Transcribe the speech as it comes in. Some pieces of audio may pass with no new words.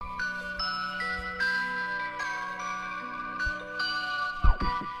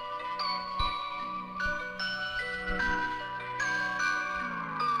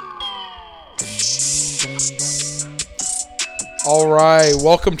All right,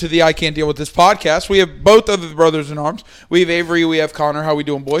 welcome to the I Can't Deal With This podcast. We have both of the brothers in arms. We have Avery, we have Connor. How we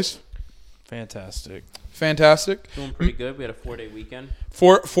doing, boys? Fantastic. Doing pretty good. We had a 4-day weekend.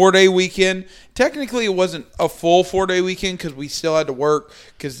 Four-day weekend. Technically, it wasn't a full 4-day weekend because we still had to work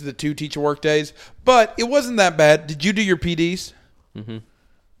because of the 2 teacher work days. But it wasn't that bad. Did you do your PDs? Mm-hmm.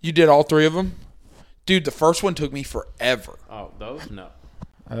 You did all 3 of them? Dude, the first one took me forever. Oh, those? No.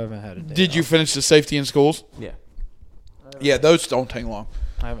 I haven't had a day Did off. you finish the safety in schools? Yeah. Yeah, those don't take long.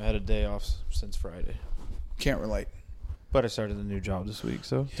 I haven't had a day off since Friday. Can't relate. But I started a new job this week,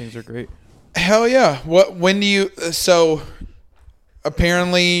 so things are great. Hell yeah. When do you so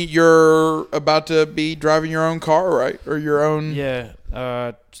apparently you're about to be driving your own car, right? Or your own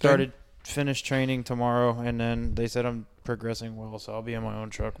Finished training tomorrow, and then they said I'm progressing well, so I'll be in my own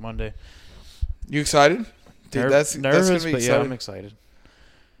truck Monday. You excited? Dude, that's nervous, gonna be but exciting. yeah, I'm excited.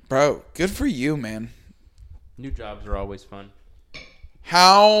 Bro, good for you, man. New jobs are always fun.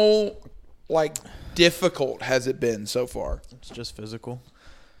 How difficult has it been so far? It's just physical.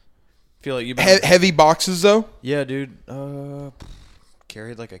 Feel like you've been Heavy boxes though? Yeah, dude.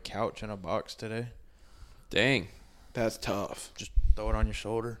 Carried like a couch and a box today. Dang. That's tough. Just throw it on your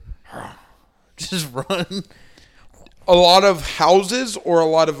shoulder. Just run. A lot of houses or a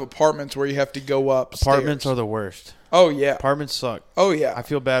lot of apartments where you have to go up. Apartments are the worst. Oh yeah. Apartments suck. Oh yeah. I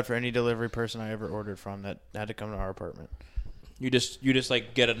feel bad for any delivery person I ever ordered from that had to come to our apartment. You just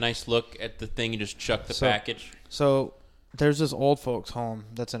get a nice look at the thing. You just chuck the package. So there's this old folks home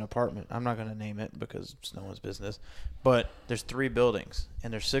that's an apartment. I'm not going to name it because it's no one's business. But there's 3 buildings,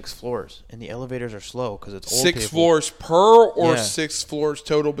 and there's 6 floors, and the elevators are slow because it's old 6 people. floors per or Yeah. 6 floors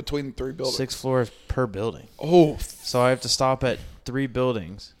total between the 3 buildings? 6 floors per building. Oh. So I have to stop at 3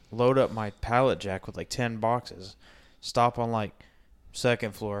 buildings, load up my pallet jack with 10 boxes, stop on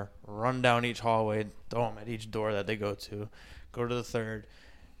 2nd floor, run down each hallway, throw them at each door that they go to the 3rd.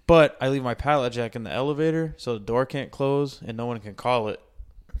 But I leave my pallet jack in the elevator so the door can't close and no one can call it.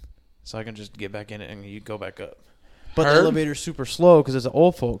 So I can just get back in it and you go back up. But the elevator's super slow because it's an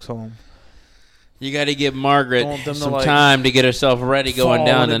old folks home. You got to give Margaret Don't want them to, some time to get herself ready going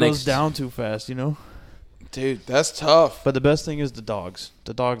down the it next. goes down too fast, Dude, that's tough. But the best thing is the dogs.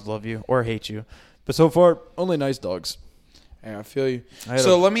 The dogs love you or hate you. But so far, only nice dogs. Yeah, I feel you.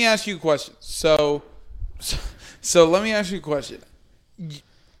 So let me ask you a question. So let me ask you a question.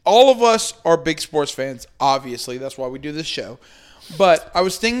 All of us are big sports fans, obviously. That's why we do this show. But I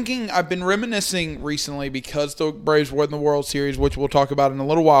was thinking, I've been reminiscing recently because the Braves won the World Series, which we'll talk about in a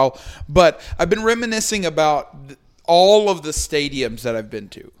little while. But I've been reminiscing about all of the stadiums that I've been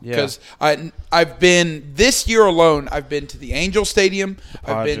to. Because I've been, this year alone, I've been to the Angel Stadium.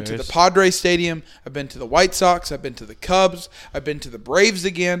 I've been to the Padres Stadium. I've been to the White Sox. I've been to the Cubs. I've been to the Braves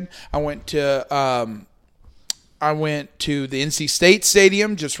again. I went to the NC State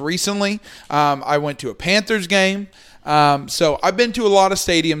Stadium just recently. I went to a Panthers game. So I've been to a lot of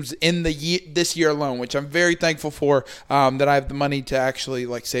stadiums in this year alone, which I'm very thankful for, that I have the money to actually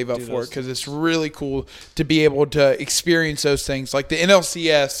save up for it, because it's really cool to be able to experience those things. Like the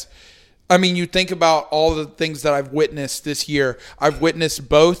NLCS, I mean, you think about all the things that I've witnessed this year. I've witnessed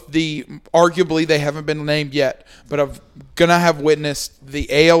both arguably they haven't been named yet, but I'm going to have witnessed the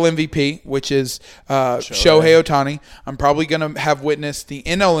AL MVP, which is Shohei Ohtani. I'm probably going to have witnessed the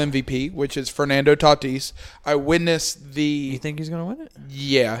NL MVP, which is Fernando Tatis. I witnessed the... You think he's going to win it?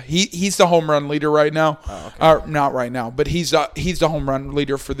 Yeah. He's the home run leader right now. Oh, okay. Not right now, but he's the home run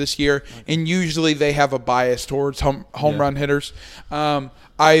leader for this year. Okay. And usually they have a bias towards home run hitters.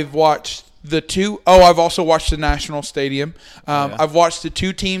 I've watched I've also watched the National Stadium. I've watched the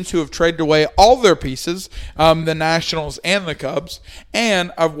 2 teams who have traded away all their pieces, the Nationals and the Cubs.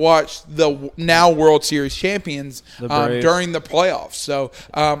 And I've watched the now World Series champions during the playoffs. So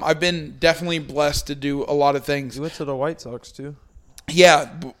I've been definitely blessed to do a lot of things. You went to the White Sox, too. Yeah,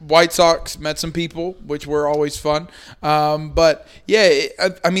 White Sox, met some people, which were always fun. But, yeah,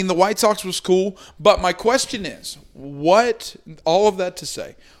 the White Sox was cool. But my question is, all of that to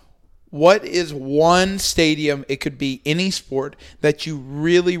say, what is one stadium, it could be any sport, that you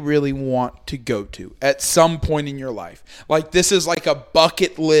really, really want to go to at some point in your life? This is like a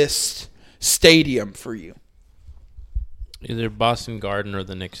bucket list stadium for you. Either Boston Garden or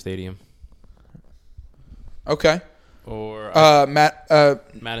the Knicks Stadium. Okay. Or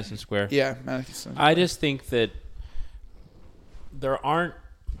Madison Square. Yeah, Madison. I just think that there aren't...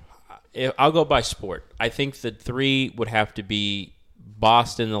 I'll go by sport. I think that 3 would have to be...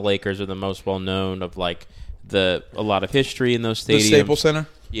 Boston, the Lakers are the most well-known of a lot of history in those stadiums. The Staples Center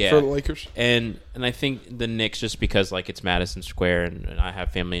for the Lakers. And I think the Knicks, just because it's Madison Square and I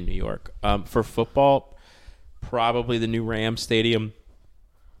have family in New York. For football, probably the new Rams stadium.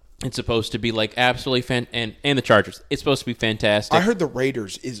 It's supposed to be like absolutely and the Chargers. It's supposed to be fantastic. I heard the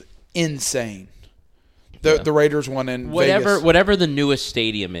Raiders is insane. The Raiders one in Vegas. Whatever the newest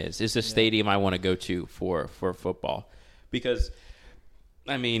stadium is the stadium I want to go to for football, because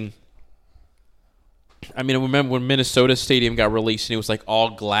I remember when Minnesota Stadium got released and it was like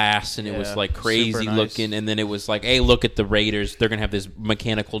all glass and it was like crazy nice looking, and then it was like, hey, look at the Raiders. They're gonna have this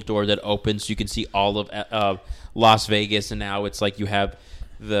mechanical door that opens, so you can see all of Las Vegas, and now it's like you have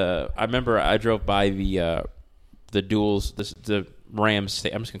I remember I drove by the Rams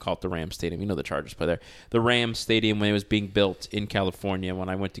Stadium. I'm just going to call it the Rams Stadium. You know the Chargers play there. The Rams Stadium, when it was being built in California, when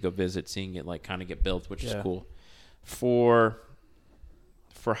I went to go visit, seeing it like kind of get built, which is cool. For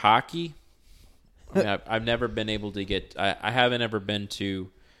hockey, I've never been able to get – I haven't ever been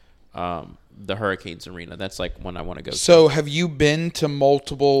to the Hurricanes Arena. That's like one I want to go to. So have you been to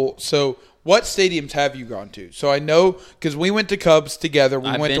multiple – so what stadiums have you gone to? So I know because we went to Cubs together.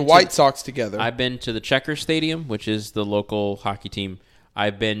 We went to White Sox together. I've been to the Checker Stadium, which is the local hockey team.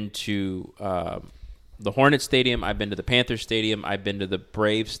 I've been to the Hornet Stadium. I've been to the Panther Stadium. I've been to the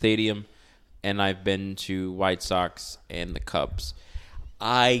Brave Stadium. And I've been to White Sox and the Cubs.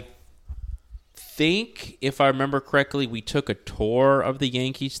 I think, if I remember correctly, we took a tour of the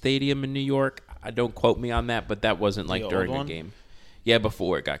Yankee Stadium in New York. Don't quote me on that, but that wasn't like during the game. Yeah,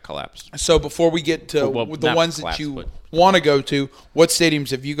 before it got collapsed. So before we get to the ones that you want to go to, what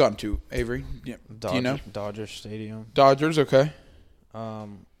stadiums have you gone to, Avery? Yeah. Do you know? Dodger Stadium. Dodgers, okay.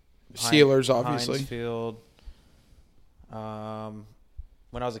 Steelers, obviously. Heinz Field.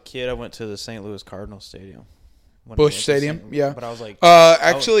 When I was a kid, I went to the St. Louis Cardinals Stadium. Busch Stadium, yeah. But I was like...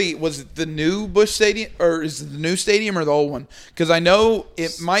 actually, was it the new Busch Stadium, or is it the new stadium or the old one? Because I know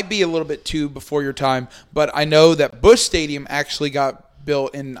it might be a little bit too before your time, but I know that Busch Stadium actually got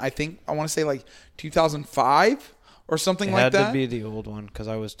built in, I want to say like 2005 or something like that. It had to be the old one because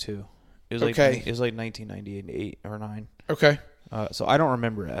I was 2. It was it was like 1998 or 9. Okay. So I don't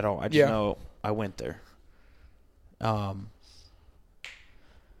remember it at all. I just know I went there.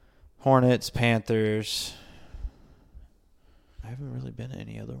 Hornets, Panthers. I haven't really been to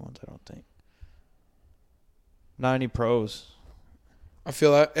any other ones, I don't think. Not any pros. I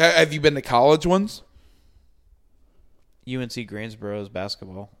feel that. Have you been to college ones? UNC Greensboro's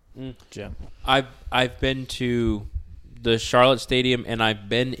basketball gym. I've been to the Charlotte Stadium, and I've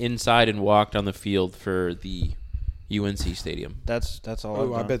been inside and walked on the field for the UNC Stadium. That's all I've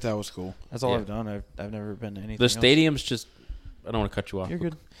done. I bet that was cool. That's all I've done. I've never been to anything The stadium's just... I don't want to cut you off. You're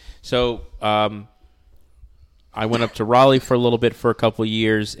good. So I went up to Raleigh for a little bit for a couple of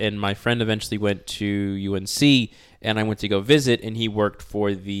years, and my friend eventually went to UNC, and I went to go visit, and he worked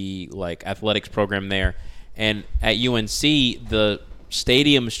for the athletics program there. And at UNC, the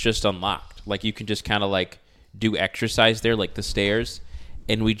stadium's just unlocked. Like, you can just kind of do exercise there, like the stairs,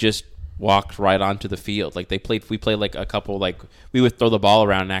 and we just walked right onto the field. Like, we played like a couple, we would throw the ball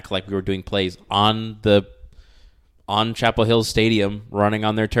around and act like we were doing plays on Chapel Hill Stadium, running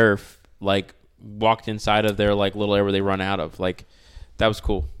on their turf, walked inside of their little area where they run out of. That was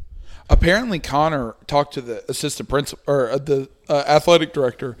cool. Apparently, Connor talked to the assistant principal or the athletic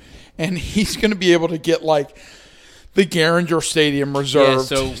director, and he's going to be able to get the Garinger Stadium reserved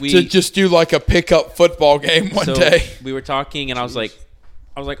to just do a pickup football game one day. We were talking, and I was like,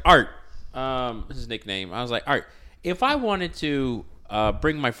 Art, his nickname. I was like, Art, if I wanted to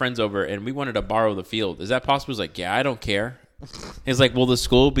bring my friends over and we wanted to borrow the field, is that possible? He was like, yeah, I don't care. He's like, will the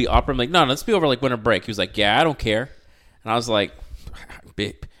school be operating? I'm like, no, let's be over winter break. He was like, yeah, I don't care. And I was like,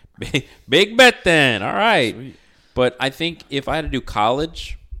 big bet then. All right. Sweet. But I think if I had to do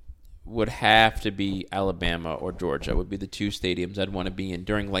college, would have to be Alabama or Georgia would be the 2 stadiums I'd want to be in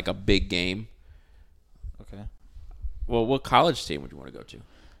during a big game. Okay. Well, what college team would you want to go to?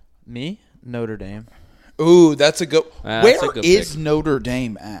 Me? Notre Dame. Ooh, that's a good. Where is pick. Notre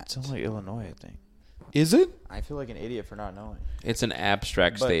Dame at? It's only Illinois, I think. Is it? I feel like an idiot for not knowing. It's an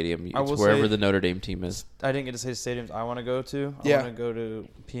abstract stadium. It's wherever the Notre Dame team is. I didn't get to say stadiums I want to go to. I want to go to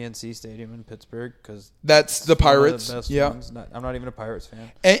PNC Stadium in Pittsburgh because that's the Pirates. One of the best ones. I'm not even a Pirates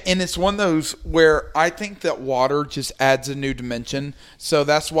fan. And it's one of those where I think that water just adds a new dimension. So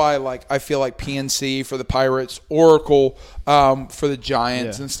that's why I feel like PNC for the Pirates, Oracle for the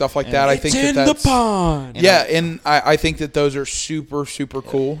Giants and stuff like that. I think that's the pond. Yeah, and I think that those are super, super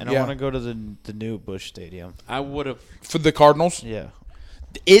cool. And I want to go to the new Busch Stadium. I would have for the Cardinals. Yeah.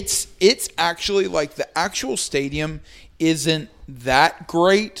 It's actually the actual stadium isn't that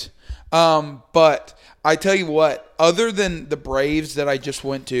great. But I tell you what, other than the Braves that I just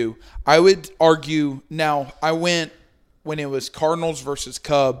went to, I would argue now I went when it was Cardinals versus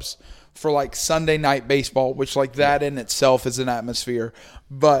Cubs for like Sunday night baseball, which like that in itself is an atmosphere.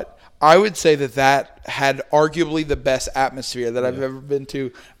 But I would say that had arguably the best atmosphere that I've ever been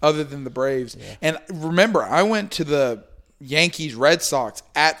to, other than the Braves. Yeah. And remember, I went to the Yankees Red Sox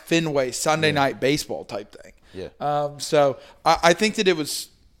at Fenway Sunday night baseball type thing. Yeah. So I think that it was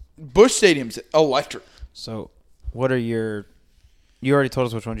Busch Stadium's electric. So what are you already told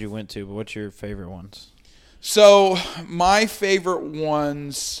us which ones you went to, but what's your favorite ones? So my favorite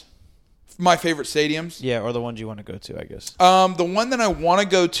stadiums. Yeah, or the ones you want to go to, I guess. The one that I want to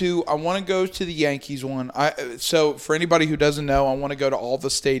go to the Yankees one. So for anybody who doesn't know, I want to go to all the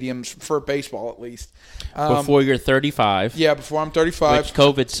stadiums for baseball at least. Before you're 35. Yeah, before I'm 35. Which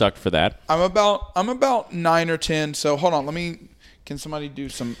COVID sucked for that. I'm about 9 or 10. So hold on, can somebody do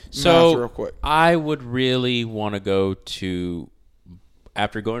some math real quick? I would really want to go to,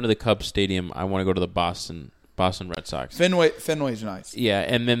 after going to the Cubs Stadium, I want to go to the Boston Red Sox. Fenway's nice. Yeah,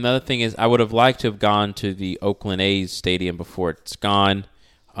 and then the other thing is I would have liked to have gone to the Oakland A's stadium before it's gone,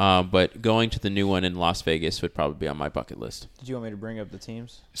 but going to the new one in Las Vegas would probably be on my bucket list. Did you want me to bring up the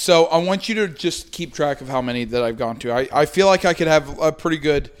teams? So I want you to just keep track of how many that I've gone to. I feel like I could have a pretty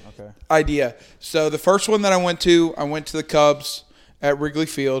good idea. So the first one that I went to the Cubs at Wrigley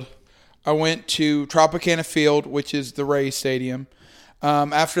Field. I went to Tropicana Field, which is the Rays Stadium.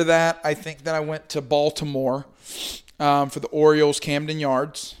 After that, I think that I went to Baltimore for the Orioles Camden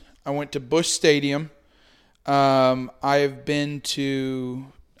Yards. I went to Busch Stadium. I have been to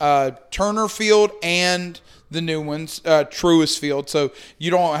Turner Field and the new ones, Truist Field. So you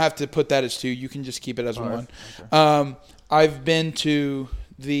don't have to put that as two. You can just keep it as one. Okay. I've been to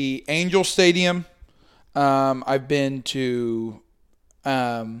the Angel Stadium. I've been to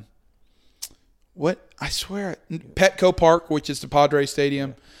Petco Park, which is the Padres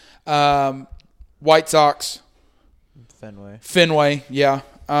Stadium. White Sox. Fenway, yeah.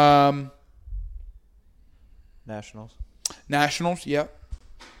 Nationals, yep.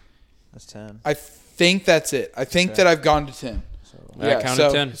 That's 10. I think that's it. I think that I've gone to 10. I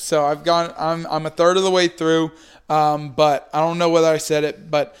counted 10. So I've gone. I'm a third of the way through, but I don't know whether I said it.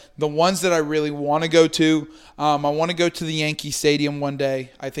 But the ones that I really want to go to, I want to go to the Yankee Stadium one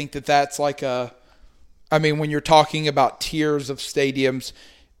day. I think that that's like when you're talking about tiers of stadiums,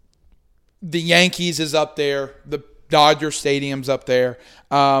 the Yankees is up there. The Dodger Stadium's up there.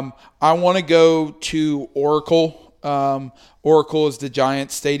 I want to go to Oracle. Oracle is the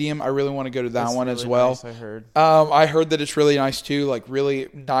Giants Stadium. I really want to go to that one as well. Nice, I heard. I heard that it's really nice too, like really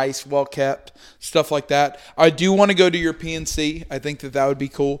nice, well kept, stuff like that. I do want to go to your PNC. I think that would be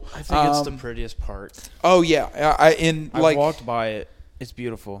cool. I think it's the prettiest part. Oh yeah, I walked by it. It's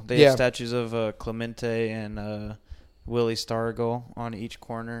beautiful. They have statues of Clemente and Willie Stargell on each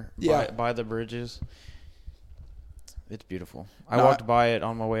corner by the bridges. It's beautiful. I walked by it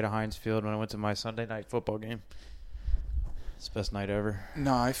on my way to Heinz Field when I went to my Sunday night football game. It's the best night ever.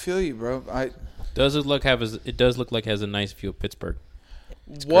 No, I feel you, bro. It does look like it has a nice view of Pittsburgh.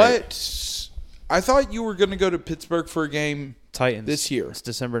 What? I thought you were going to go to Pittsburgh for a game Titans this year. It's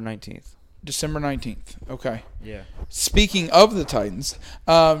December 19th. December 19th. Okay. Yeah. Speaking of the Titans,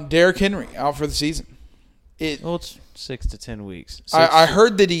 Derrick Henry out for the season. It's 6 to 10 weeks. I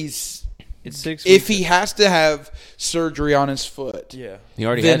heard that it's 6 weeks. If he has to have surgery on his foot. Yeah. He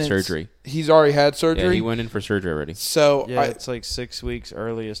already had surgery. He's already had surgery? Yeah, he went in for surgery already. So it's like 6 weeks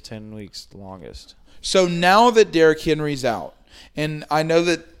earliest, 10 weeks longest. So now that Derrick Henry's out, and I know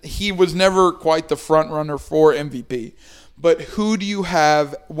that he was never quite the front runner for MVP, but who do you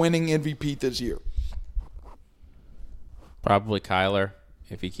have winning MVP this year? Probably Kyler,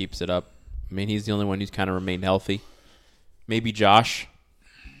 if he keeps it up. I mean, he's the only one who's kind of remained healthy. Maybe Josh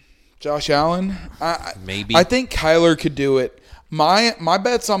Allen? Maybe. I think Kyler could do it. My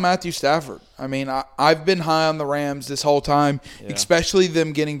bet's on Matthew Stafford. I mean, I've been high on the Rams this whole time, especially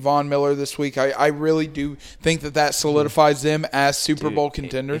them getting Von Miller this week. I really do think that solidifies them as Super Bowl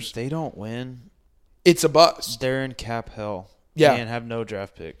contenders. If they don't win, it's a bust. They're in cap hell. Yeah. And have no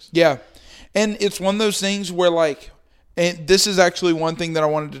draft picks. Yeah. And it's one of those things where, like, and this is actually one thing that I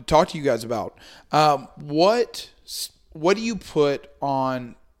wanted to talk to you guys about. What do you put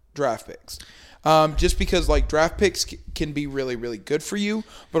on draft picks? Just because, like, draft picks can be really, really good for you,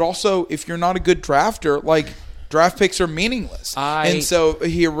 but also if you're not a good drafter, like, draft picks are meaningless. And so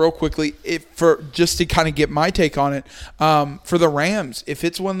here, real quickly, just to kind of get my take on it, for the Rams, if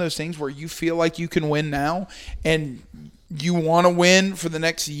it's one of those things where you feel like you can win now and you want to win for the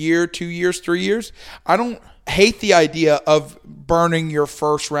next year, 2 years, 3 years, I don't hate the idea of burning your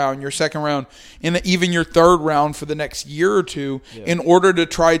first round, your second round, and even your third round for the next year or two in order to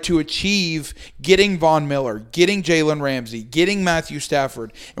try to achieve getting Von Miller, getting Jalen Ramsey, getting Matthew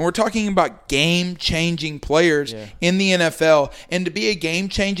Stafford. And we're talking about game-changing players in the NFL. And to be a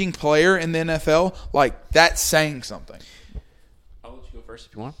game-changing player in the NFL, like, that's saying something. I'll let you go first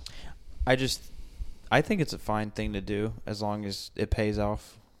if you want. I think it's a fine thing to do as long as it pays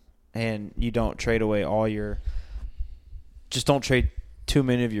off and you don't trade away just don't trade too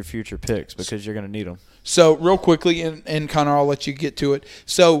many of your future picks because you're going to need them. So real quickly, and Connor, I'll let you get to it.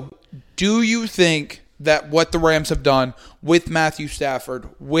 So do you think that what the Rams have done with Matthew Stafford,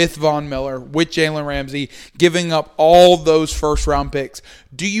 with Von Miller, with Jalen Ramsey, giving up all those first-round picks,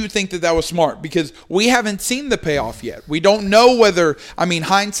 do you think that that was smart? Because we haven't seen the payoff yet. We don't know whether – I mean,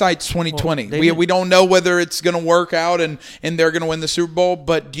 hindsight's 2020. Well, we don't know whether it's going to work out and they're going to win the Super Bowl.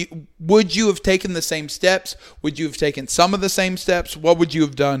 But would you have taken the same steps? Would you have taken some of the same steps? What would you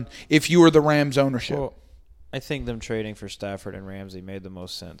have done if you were the Rams ownership? Well, I think them trading for Stafford and Ramsey made the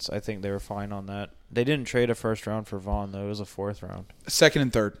most sense. I think they were fine on that. They didn't trade a first round for Vaughn, though. It was a fourth round. Second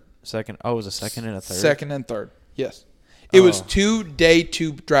and third. It was a second and a third? Second and third, yes. It was 2 day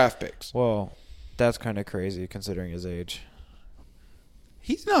 2 draft picks. Well, that's kind of crazy considering his age.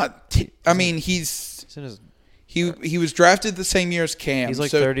 He's not – I mean, he was drafted the same year as Cam. He's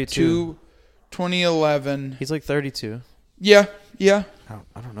like 32. 2011. He's like 32. Yeah. I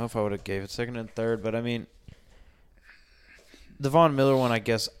don't know if I would have gave it second and third, but I mean – the Von Miller one, I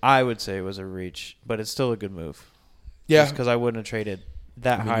guess I would say was a reach, but it's still a good move. Yeah. Because I wouldn't have traded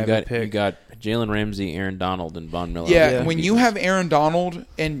that high of a pick. You got Jalen Ramsey, Aaron Donald, and Von Miller. Yeah, when you have Aaron Donald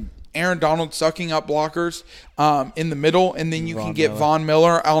sucking up blockers in the middle, and then you can get Von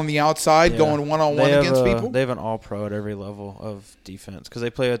Miller on the outside going one-on-one against people. They have an all-pro at every level of defense because they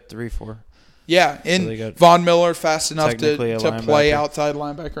play at 3-4. Yeah, and so Von Miller fast enough to play outside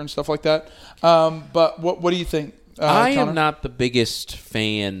linebacker and stuff like that. But what do you think? I Connor? am not the biggest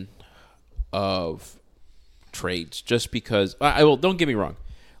fan of trades just because don't get me wrong.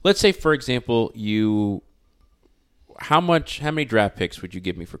 Let's say, for example, how many draft picks would you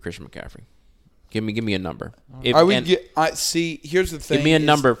give me for Christian McCaffrey? Give me a number. Here's the thing. Give me a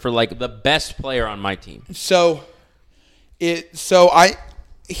number for like the best player on my team. Here's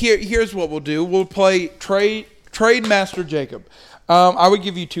what we'll do. We'll play trade Master Jacob. I would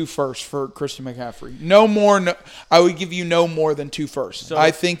give you 2 firsts for Christian McCaffrey. No more. I would give you no more than 2 firsts. So,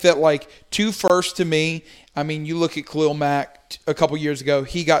 I think that 2 firsts to me. I mean, you look at Khalil Mack a couple years ago.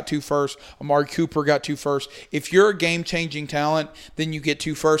 He got 2 firsts. Amari Cooper got 2 firsts. If you're a game-changing talent, then you get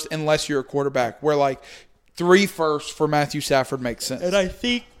 2 firsts unless you're a quarterback. Where 3 firsts for Matthew Stafford makes sense. And I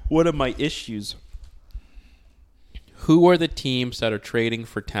think one of my issues. Who are the teams that are trading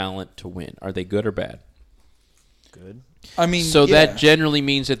for talent to win? Are they good or bad? Good. I mean, that generally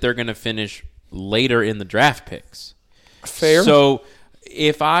means that they're going to finish later in the draft picks. Fair. So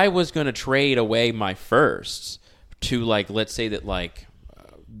if I was going to trade away my firsts to let's say that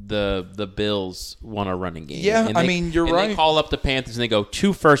the Bills want a running game. Yeah, you're right. They call up the Panthers and they go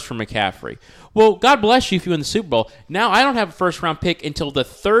 2 firsts for McCaffrey. Well, God bless you if you win the Super Bowl. Now I don't have a first round pick until the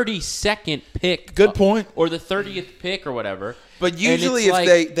 32nd pick. Good point. Or the 30th pick or whatever. But usually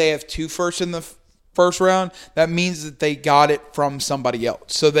if they have 2 firsts in the first round, that means that they got it from somebody else.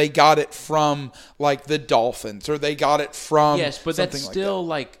 So they got it from the Dolphins, or they got it from but that's still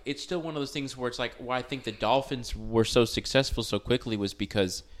it's still one of those things where it's why I think the Dolphins were so successful so quickly was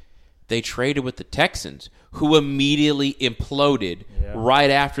because they traded with the Texans, who immediately imploded right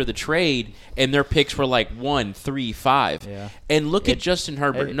after the trade, and their picks were 1, 3, 5. Yeah. And look at Justin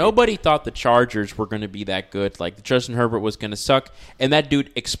Herbert. Nobody thought the Chargers were going to be that good. Justin Herbert was going to suck, and that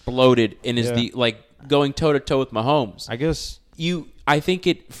dude exploded and is going toe to toe with Mahomes. I guess I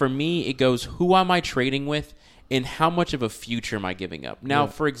think for me it goes, who am I trading with, and how much of a future am I giving up? Now,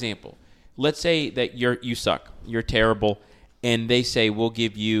 for example, let's say that you suck, you're terrible. And they say, we'll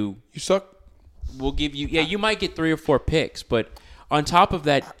give you... You suck? We'll give you... Yeah, you might get 3 or 4 picks. But on top of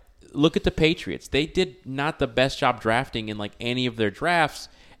that, look at the Patriots. They did not the best job drafting in any of their drafts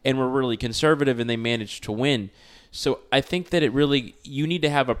and were really conservative, and they managed to win. So I think that you need to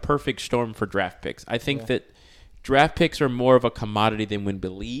have a perfect storm for draft picks. I think that draft picks are more of a commodity than we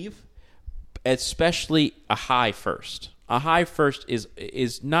believe, especially a high first. A high first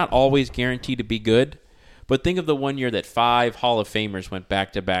is not always guaranteed to be good. But think of the one year that 5 Hall of Famers went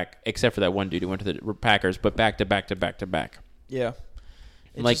back-to-back, except for that one dude who went to the Packers, but back-to-back-to-back-to-back. Yeah.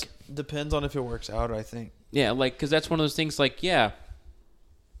 It just depends on if it works out, I think. Yeah, because that's one of those things the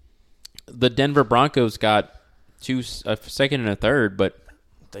Denver Broncos got a second and a third, but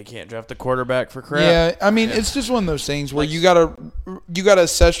they can't draft a quarterback for crap. Yeah, I mean, it's just one of those things where you gotta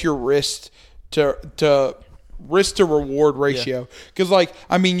assess your risk to risk to reward ratio. Because, like,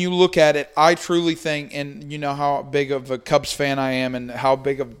 I mean, you look at it, I truly think, and you know how big of a Cubs fan I am and how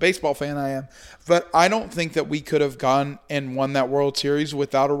big of a baseball fan I am, but I don't think that we could have gone and won that World Series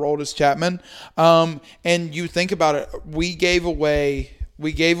without Aroldis Chapman. And you think about it, we gave away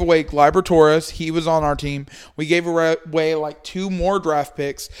Gleyber Torres. He was on our team. We gave away like 2 more draft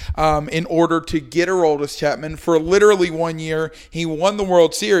picks in order to get Aroldis Chapman for literally 1 year. He won the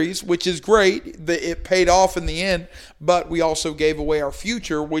World Series, which is great. It paid off in the end, but we also gave away our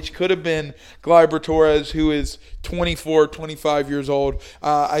future, which could have been Gleyber Torres, who is 24, 25 years old.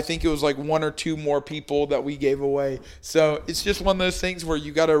 I think it was like 1 or 2 more people that we gave away. So it's just one of those things where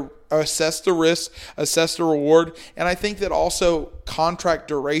you got to assess the risk, assess the reward, and I think that also contract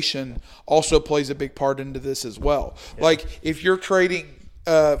duration also plays a big part into this as well. Yeah. Like if you're trading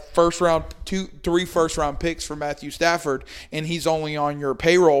 3 first round picks for Matthew Stafford and he's only on your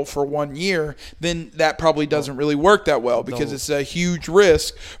payroll for 1 year, then that probably doesn't really work that well because it's a huge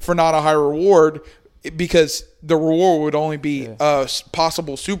risk for not a high reward, because the reward would only be a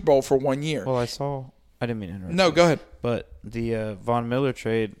possible Super Bowl for 1 year. Well, I didn't mean to interrupt. No, go ahead. But the Von Miller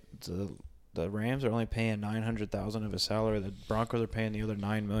trade, the Rams are only paying $900,000 of his salary. The Broncos are paying the other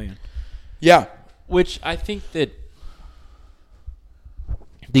 $9 million. Yeah, which I think that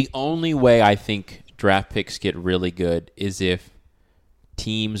the only way I think draft picks get really good is if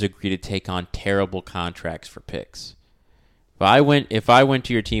teams agree to take on terrible contracts for picks. If I went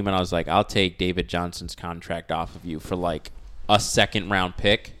to your team and I was like, I'll take David Johnson's contract off of you for like a 2nd round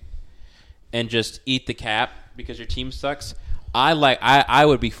pick and just eat the cap because your team sucks, I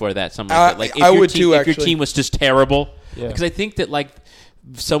would be for that. Something like that. Like if I your would team, too. If your team was just terrible, Yeah. because I think that like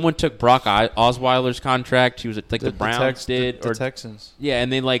someone took Brock Osweiler's contract. He was like the Browns did, the or Texans. Yeah,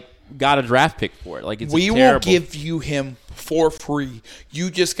 and they like got a draft pick for it. Like we will give you him for free. You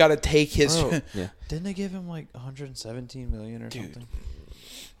just got to take his. Yeah. Didn't they give him like $117 million or something?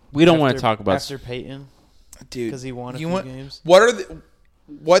 We don't want to talk about after Peyton, dude, because he won a few games.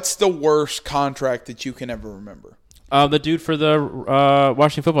 What's the worst contract that you can ever remember? The dude for the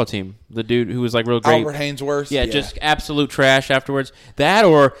Washington football team. The dude who was like real great. Albert Hainsworth. Yeah, just absolute trash afterwards. That,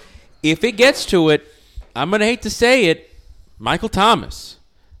 or if it gets to it, I'm going to hate to say it, Michael Thomas.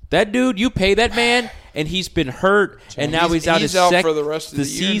 That dude, you pay that man, and he's been hurt, and now he's out for the rest of the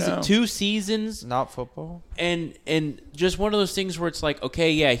year season, now. 2 seasons. Not football. And just one of those things where it's like,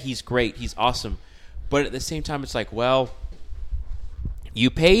 okay, yeah, he's great. He's awesome. But at the same time, it's like, well, you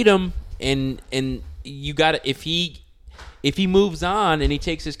paid him, and you got to, if he moves on and he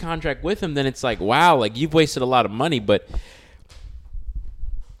takes his contract with him, then it's like, wow, like you've wasted a lot of money. But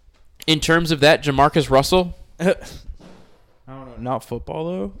in terms of that, Jamarcus Russell, I don't know. Not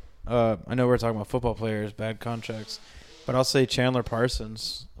football though. I know we're talking about football players, bad contracts, but I'll say Chandler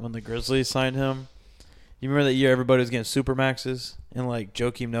Parsons when the Grizzlies signed him. You remember that year everybody was getting super maxes, and like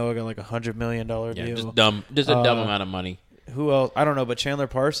Joakim Noah got like $100 million deal. just a dumb amount of money. Who else? I don't know, but Chandler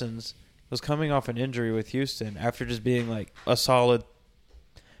Parsons was coming off an injury with Houston after just being like a solid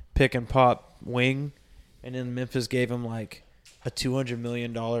pick and pop wing, and then Memphis gave him like a $200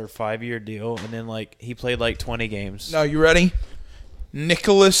 million 5-year deal, and then like he played like 20 games. No, you ready?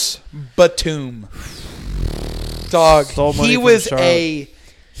 Nicholas Batum. Dog. He was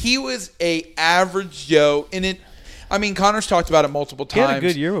a average Joe, and it. I mean, Connor's talked about it multiple times. He had a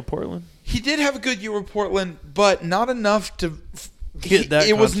good year with Portland. He did have a good year with Portland, but not enough to.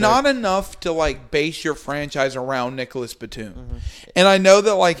 It was not enough to like base your franchise around Nicholas Batum. Mm-hmm. And I know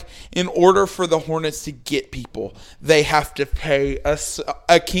that like in order for the Hornets to get people, they have to pay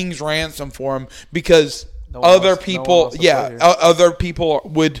a king's ransom for him because other people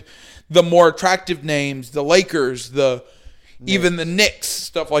would, the more attractive names, the Lakers, even the Knicks,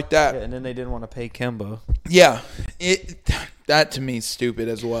 stuff like that. Yeah, and then they didn't want to pay Kemba. Yeah, that to me is stupid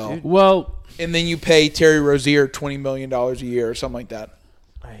as well. Well, and then you pay Terry Rozier $20 million a year or something like that.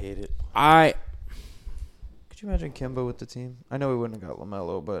 I hate it. Could you imagine Kemba with the team? I know we wouldn't have got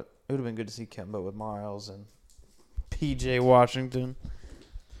LaMelo, but it would have been good to see Kemba with Miles and P.J. Washington.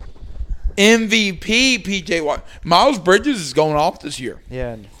 MVP P.J. Miles Bridges is going off this year.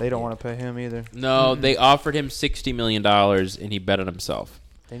 Yeah, and they don't want to pay him either. No, they offered him $60 million, and he bet on himself.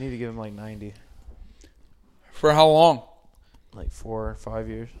 They need to give him like 90. For how long? Like 4 or 5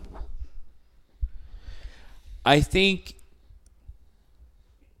 years. I think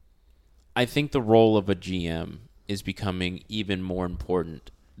the role of a GM is becoming even more important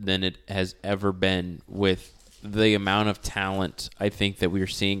than it has ever been with the amount of talent I think that we're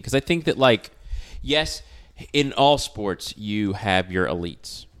seeing. Because I think that, like, yes, in all sports, you have your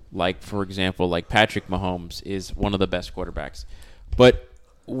elites. Like, for example, like Patrick Mahomes is one of the best quarterbacks. But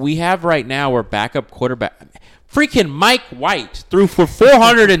we have right now our backup quarterback. Freaking Mike White threw for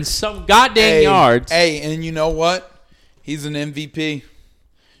 400 and some goddamn yards. Hey, and you know what? He's an MVP.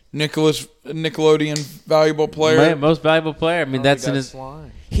 Nickelodeon valuable player. Most valuable player. I mean, that's in his.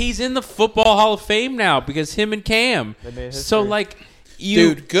 Slime. He's in the Football Hall of Fame now because him and Cam. They made history. So, like,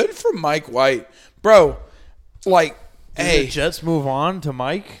 you. Dude, good for Mike White. Bro, like, Did hey, the Jets move on to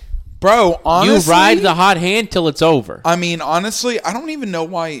Mike? bro, honestly. You ride the hot hand till it's over. I mean, honestly, I don't even know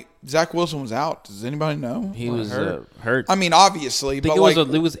why Zach Wilson was out. Does anybody know? He was hurt. hurt. I mean, obviously, I think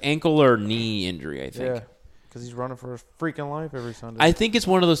but it was ankle or knee injury, I think. Yeah, because he's running for his freaking life every Sunday. I think it's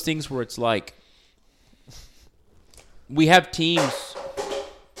one of those things where it's like we have teams.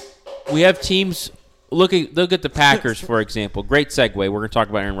 Look at the Packers, for example. Great segue. We're going to talk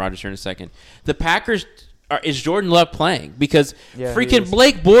about Aaron Rodgers here in a second. The Packers is Jordan Love playing because Yeah, he freaking is.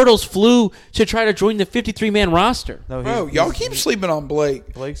 Blake Bortles flew to try to join the 53-man roster. no, bro, y'all keep sleeping on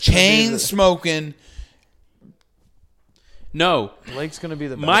Blake. Blake's gonna be Chain the- smoking. No, Blake's going to be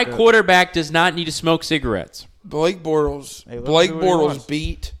the my backup. quarterback does not need to smoke cigarettes. Blake Bortles. Hey, let him Blake do what he Bortles wants.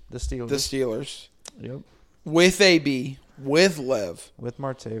 beat The Steelers. the Steelers Yep. with AB, with Lev. With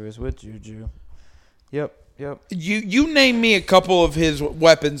Martavis, with Juju. Yep. You name me a couple of his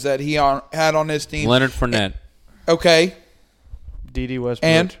weapons that he had on his team. Leonard Fournette. Okay, D.D. Westbrook.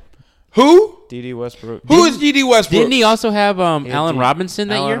 and who? D.D. Westbrook. Who is D.D. Westbrook? Didn't he also have Allen D- Robinson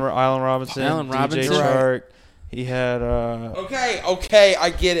that year? Allen Robinson. Allen Robinson. DJ Right. Chark. He had Okay, I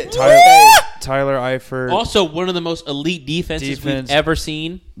get it. Tyler Eifert. Also, one of the most elite defenses Defense. we've ever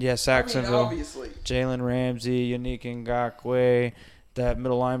seen. Yeah, Saxonville. Obviously. Jalen Ramsey, Yannick Ngakoue, that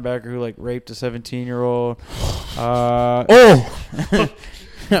middle linebacker who like raped a 17-year-old.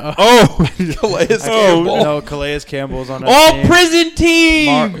 Calais Campbell. No, Calais Campbell's on that All team. prison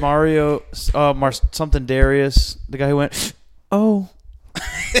team. Mario, something Darius, the guy who went, oh.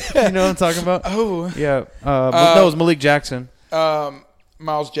 You know what I'm talking about? Oh, Yeah. No, it was Malik Jackson.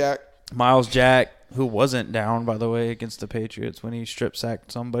 Miles Jack. Miles Jack, who wasn't down, by the way, against the Patriots when he strip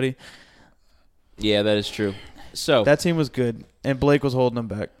sacked somebody. Yeah, that is true. So That team was good, and Blake was holding them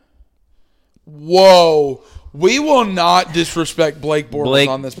back. Whoa. We will not disrespect Blake Bortles Blake-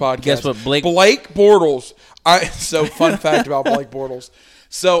 on this podcast. guess what, Blake- Bortles. So fun fact about Blake Bortles.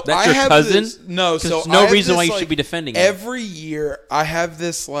 So That's I your have cousin? this, no. 'Cause So there's no I have reason this, why you like, should be defending him. Every year I have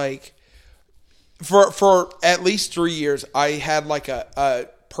this like for at least 3 years I had like a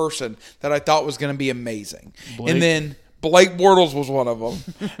person that I thought was going to be amazing, Blake? and then Blake Bortles was one of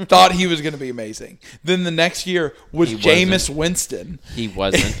them. Thought he was going to be amazing. Then the next year was He Jameis Winston. he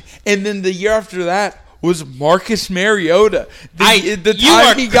wasn't. And then the year after that was Marcus Mariota. You time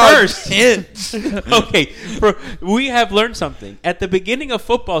are he got cursed. pinched. Okay, we have learned something. At the beginning of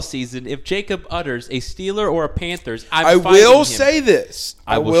football season, if Jacob utters a Steeler or a Panthers, I I'm will him. say this.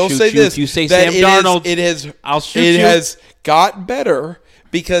 I I will will shoot say you this. if you say that Sam Darnold, It has. I'll shoot it you. has got better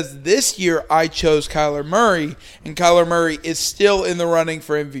because this year I chose Kyler Murray, and Kyler Murray is still in the running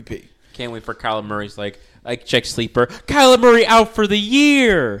for MVP. Can't wait for Kyler Murray's like check sleeper. Kyler Murray out for the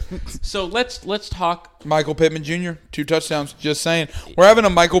year. So let's talk. Michael Pittman Jr. 2 touchdowns. Just saying, we're having a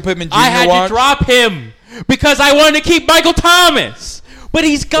Michael Pittman Jr. I had watch. to drop him because I wanted to keep Michael Thomas, but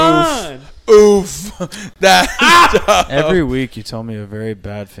he's gone. Oof. That. Every week you tell me a very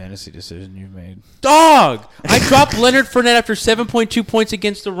bad fantasy decision you've made. Dog, I dropped Leonard Fournette after 7.2 points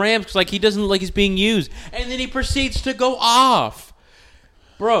against the Rams because he doesn't look like he's being used, and then he proceeds to go off,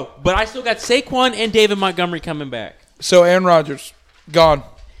 bro. But I still got Saquon and David Montgomery coming back. So Aaron Rodgers gone.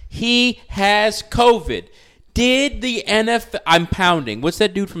 He has COVID. Did the NFL? I'm pounding. What's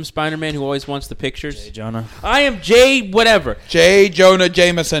that dude from Spider-Man who always wants the pictures? Hey, Jonah. I am Jay whatever. J. Jonah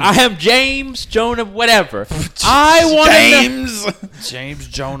Jameson. I am James Jonah whatever. I want to know. James. James,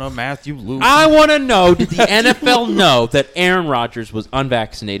 Jonah, Matthew, Luke. I want to know, did the NFL know that Aaron Rodgers was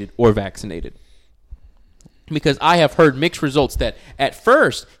unvaccinated or vaccinated? Because I have heard mixed results that at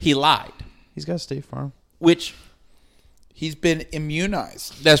first he lied, He's got State Farm. which He's been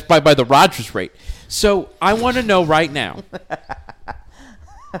immunized. that's by the Rodgers rate. So I want to know right now.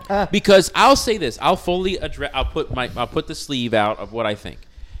 Because I'll say this, I'll fully address. I'll put the sleeve out of what I think.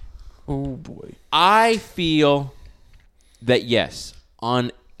 Oh, boy. I feel that yes,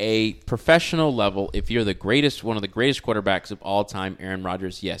 on a professional level, if you're one of the greatest quarterbacks of all time, Aaron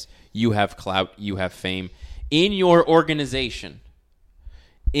Rodgers, yes, you have clout, you have fame in your organization,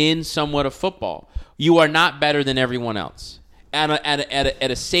 in somewhat of football. You are not better than everyone else. At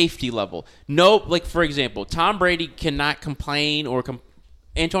a safety level. No, like for example, Tom Brady cannot complain or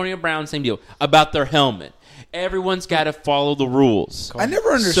Antonio Brown, same deal, about their helmet. Everyone's got to follow the rules. I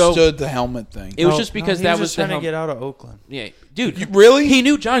never understood the helmet thing. It was just because he that was was just trying the to get out of Oakland. Yeah, dude. Really? He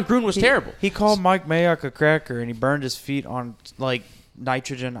knew John Gruden was terrible. He called Mike Mayock a cracker, and he burned his feet on like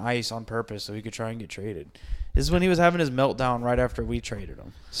nitrogen ice on purpose so he could try and get traded. This is when he was having his meltdown right after we traded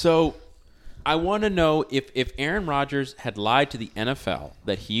him. So I want to know if Aaron Rodgers had lied to the NFL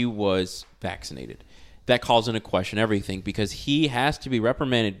that he was vaccinated. That calls into question everything because he has to be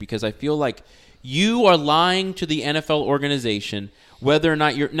reprimanded because I feel like you are lying to the NFL organization whether or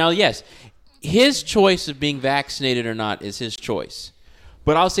not you're – now, yes, his choice of being vaccinated or not is his choice.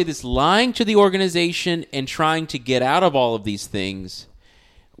 But I'll say this, lying to the organization and trying to get out of all of these things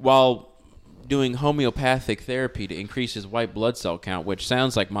while doing homeopathic therapy to increase his white blood cell count, which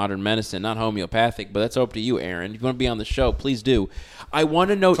sounds like modern medicine, not homeopathic, but that's up to you, Aaron. If you want to be on the show, please do. I want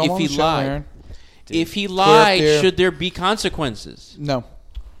to know if he lied. Aaron. If he lied, there. should there be consequences? No.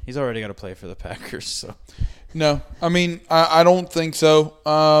 He's already got to play for the Packers, so. No. I mean, I don't think so.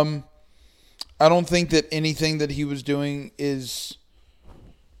 I don't think that anything that he was doing is...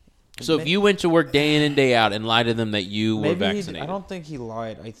 So if you went to work day in and day out and lied to them that you were vaccinated. I don't think he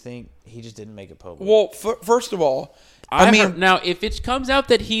lied. I think he just didn't make it public. Well, first of all, now if it comes out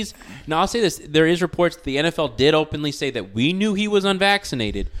that he's now I'll say this, there is reports that the NFL did openly say that we knew he was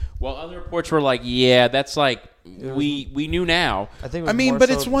unvaccinated, while other reports were like, yeah, that's like we knew now.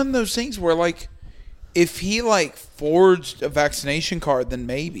 It's one of those things where like if he like forged a vaccination card, then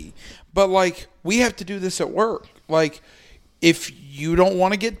maybe. But like we have to do this at work. Like if you don't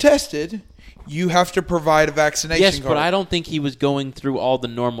want to get tested, you have to provide a vaccination card. Yes, but I don't think he was going through all the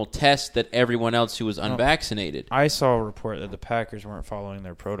normal tests that everyone else who was unvaccinated. I saw a report that the Packers weren't following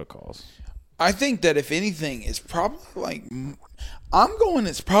their protocols. I think that if anything, it's probably like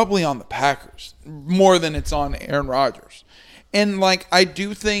it's probably on the Packers more than it's on Aaron Rodgers. And like I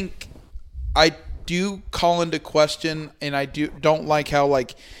do call into question, and I don't like how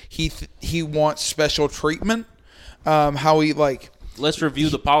like he wants special treatment. How he like. Let's review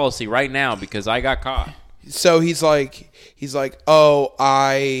the policy right now because I got caught. So he's like, oh,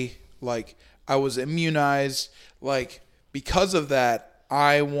 I was immunized. Like because of that,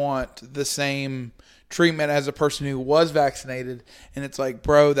 I want the same treatment as a person who was vaccinated. And it's like,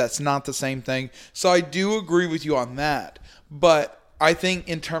 bro, that's not the same thing. So I do agree with you on that. But I think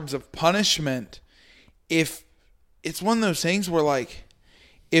in terms of punishment, if it's one of those things where like,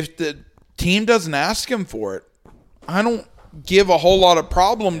 if the team doesn't ask him for it, I don't give a whole lot of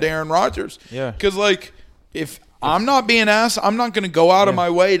problem to Aaron Rodgers. Yeah. Because, like, if I'm not being asked, I'm not going to go out of my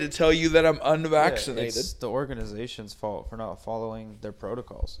way to tell you that I'm unvaccinated. It's the organization's fault for not following their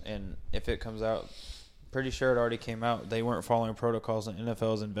protocols. And if it comes out, pretty sure it already came out, they weren't following protocols and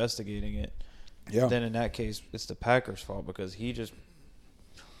NFL is investigating it. Yeah. Then in that case, it's the Packers' fault because he just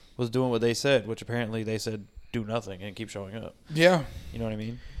was doing what they said, which apparently they said do nothing and keep showing up. Yeah. You know what I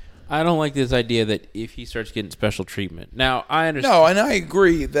mean? I don't like this idea that if he starts getting special treatment. Now, I understand. No, and I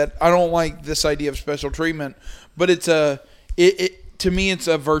agree that I don't like this idea of special treatment, but it's to me it's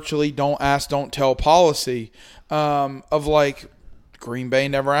a virtually don't ask, don't tell policy of like Green Bay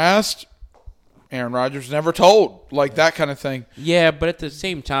never asked, Aaron Rodgers never told, like that kind of thing. Yeah, but at the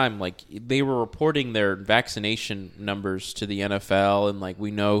same time, like they were reporting their vaccination numbers to the NFL, and like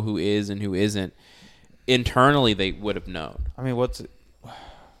we know who is and who isn't. Internally, they would have known. I mean,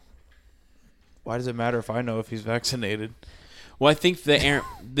 why does it matter if I know if he's vaccinated? Well, I think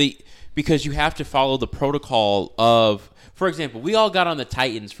because you have to follow the protocol of, for example, we all got on the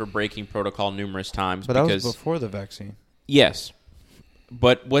Titans for breaking protocol numerous times. But that was before the vaccine. Yes.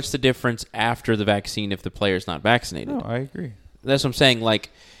 But what's the difference after the vaccine if the player's not vaccinated? No, I agree. That's what I'm saying. Like,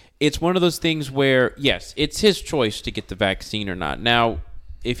 it's one of those things where, yes, it's his choice to get the vaccine or not. Now,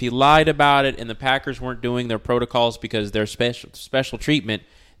 if he lied about it and the Packers weren't doing their protocols because they're special treatment,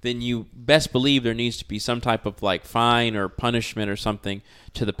 then you best believe there needs to be some type of like fine or punishment or something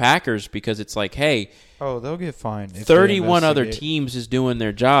to the Packers because it's like, hey, they'll get fined. 31 other teams is doing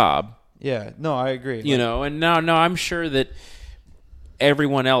their job. Yeah, no, I agree. You know, and no, I'm sure that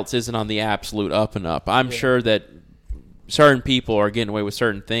everyone else isn't on the absolute up and up. I'm sure that certain people are getting away with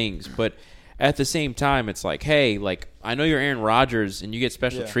certain things, but at the same time, it's like, hey, like I know you're Aaron Rodgers and you get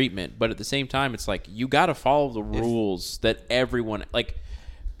special treatment, but at the same time, it's like you got to follow the rules that everyone like.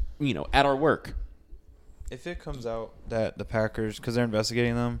 You know, at our work. If it comes out that the Packers, because they're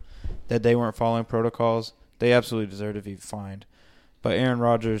investigating them, that they weren't following protocols, they absolutely deserve to be fined. But Aaron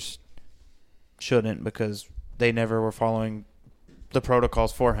Rodgers shouldn't because they never were following the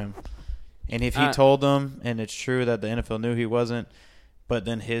protocols for him. And if he told them, and it's true that the NFL knew he wasn't, but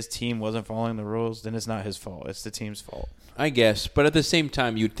then his team wasn't following the rules, then it's not his fault. It's the team's fault. I guess, but at the same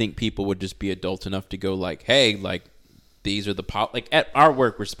time, you'd think people would just be adult enough to go like, "Hey, like these are the like at our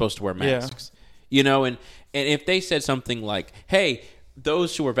work, we're supposed to wear masks, you know." And if they said something like, "Hey,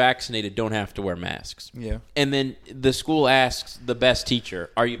 those who are vaccinated don't have to wear masks," Yeah. and then the school asks the best teacher,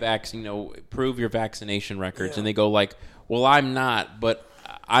 "Are you vaccinated? You know, prove your vaccination records," and they go like, "Well, I'm not, but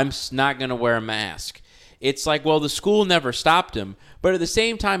I'm not going to wear a mask." It's like, well, the school never stopped him, but at the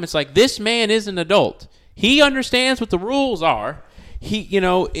same time, it's like this man is an adult. He understands what the rules are.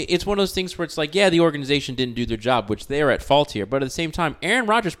 It's one of those things where it's like, yeah, the organization didn't do their job, which they're at fault here. But at the same time, Aaron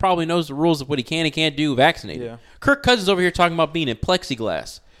Rodgers probably knows the rules of what he can and can't do vaccinated. Yeah. Kirk Cousins over here talking about being in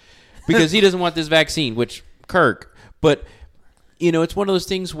plexiglass because he doesn't want this vaccine, which Kirk. But, it's one of those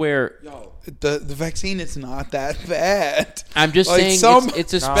things where the vaccine is not that bad. I'm just Like, saying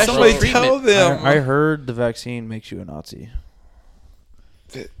it's a special somebody treatment. tell them. I heard the vaccine makes you a Nazi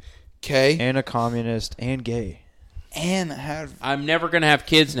Okay. and a communist and gay. And have I'm never going to have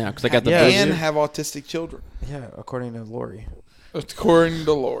kids now because I got the Yeah, booster. and have autistic children. Yeah, according to Lori. According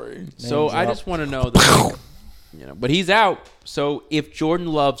to Lori. So Name's I out. just want to know that, but he's out. So if Jordan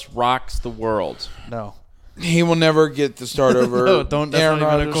Loves rocks the world, No. He will never get the start over. No, don't. That's Aaron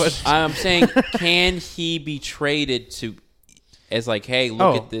not even a Rodgers. question. I'm saying, can he be traded to as like, hey,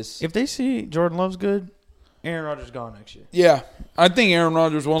 look at this? If they see Jordan Love's good, Aaron Rodgers gone next year. Yeah, I think Aaron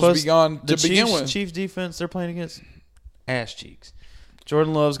Rodgers wants to be gone the to begin with. Chiefs defense they're playing against, ass cheeks.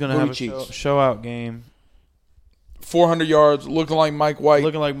 Jordan Love's going to Booty have a cheeks. show out game, 400 yards, looking like Mike White.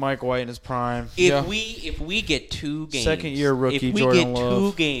 looking like Mike White in his prime. Yeah. If we get 2 games, Second-year rookie if we Jordan get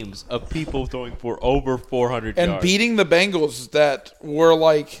Love. 2 games of people throwing for over 400 and yards, beating the Bengals that were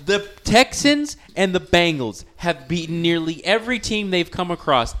like, the Texans and the Bengals have beaten nearly every team they've come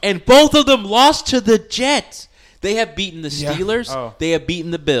across, and both of them lost to the Jets. They have beaten the Yeah. Steelers. Oh. They have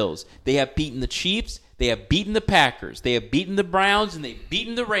beaten the Bills. They have beaten the Chiefs. They have beaten the Packers. They have beaten the Browns, and they've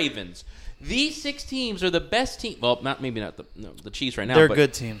beaten the Ravens. These 6 teams are the best team. Well, not the Chiefs right now. They're but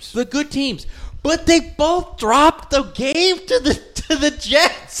good teams. The good teams, but they both dropped the game to the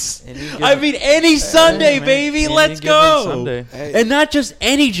Jets. Any given- I mean, any Sunday, man. baby, Any let's given go. Sunday. Hey. And not just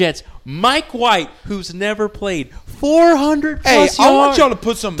any Jets. Mike White, who's never played, 400 hey, plus I want yards, y'all to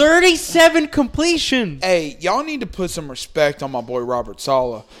put some. 37 completions. Hey, y'all need to put some respect on my boy Robert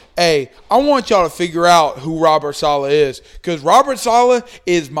Saleh. Hey, I want y'all to figure out who Robert Saleh is, because Robert Saleh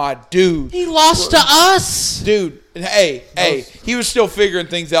is my dude. He lost to us. Dude, hey, he was still figuring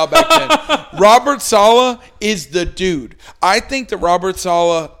things out back then. Robert Saleh is the dude. I think that Robert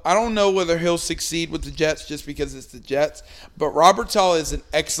Saleh, I don't know whether he'll succeed with the Jets just because it's the Jets, but Robert Saleh is an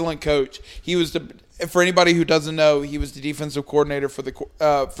excellent coach. He was for anybody who doesn't know, he was the defensive coordinator for the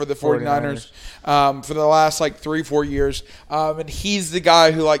 49ers for the last 3-4 years. And he's the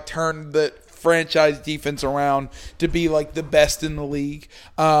guy who turned the franchise defense around to be the best in the league.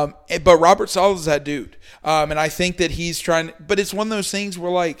 But Robert Saleh is that dude. And I think that he's trying, but it's one of those things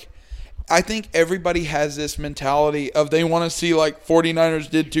where I think everybody has this mentality of they want to see 49ers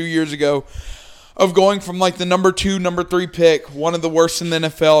did 2 years ago of going from the number 2, number 3 pick, one of the worst in the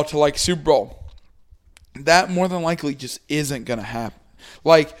NFL, to Super Bowl. That more than likely just isn't going to happen.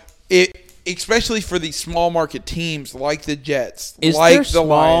 Especially for these small market teams like the Jets, Is like there the small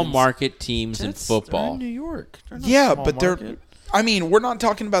Lions. market teams in Jets, they're football? in New York. They're not Yeah, small but market. we're not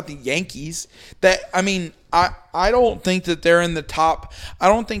talking about the Yankees. I don't think that they're in the top. I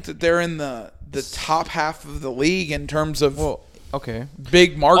don't think that they're in the top half of the league in terms of Okay.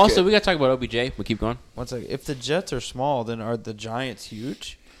 big market. Also, we got to talk about OBJ. We keep going. One second. If the Jets are small, then are the Giants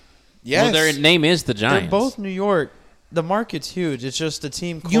huge? yes, Well, their name is the Giants. They're both New York. The market's huge. It's just the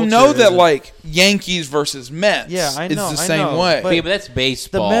team culture. you know that isn't- Yankees versus Mets. Yeah, I know, Is the I same know, way. but- Yeah, but that's the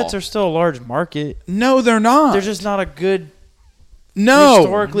baseball. Mets are still a large market. No, they're not. They're just not a good. no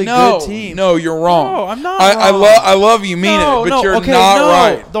historically no, good team. No, you're wrong. No, I'm not I wrong. love you mean no, it, but no, you're okay, not no.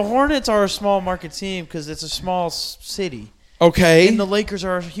 right. The Hornets are a small market team because it's a small city, Okay. and the Lakers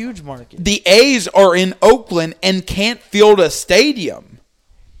are a huge market. The A's are in Oakland and can't field a stadium.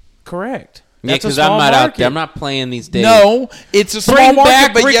 Correct. Yeah, That's a because I'm small not out market. there. I'm not playing these days. No, it's a small Bring market,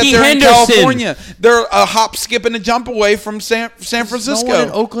 back but yet Ricky they're Henderson. in California. They're a hop, skip, and a jump away from San Francisco. No one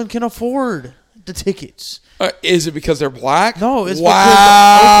in Oakland can afford the tickets. Is it because they're black? No, it's wow.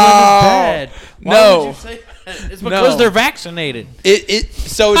 because Oakland is bad. Why No. would you say that? It's because they're vaccinated.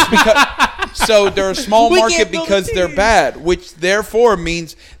 So it's because so they're a small We market can't build a because they're team. bad, which therefore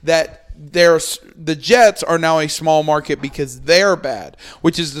means that the Jets are now a small market because they're bad,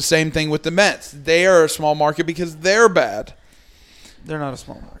 which is the same thing with the Mets. They are a small market because they're bad. They're not a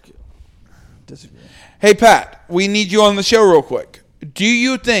small market. Disagree. Hey Pat, we need you on the show real quick. Do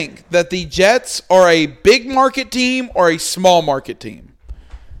you think that the Jets are a big market team or a small market team?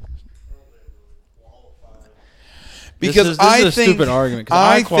 Because This is I a think stupid argument, 'cause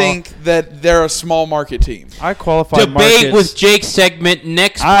I think that they're a small market team. I qualify Debate markets. with Jake segment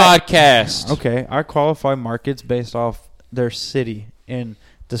next I- podcast. Okay, I qualify markets based off their city and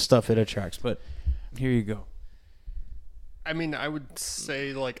the stuff it attracts. But here you go. I mean, I would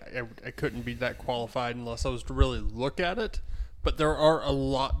say like I couldn't be that qualified unless I was to really look at it. But there are a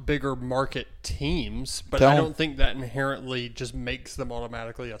lot bigger market teams, but I don't think that inherently just makes them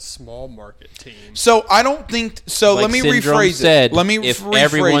automatically a small market team. So I don't think so. Like Let me Syndrome rephrase said, it. Let me if rephrase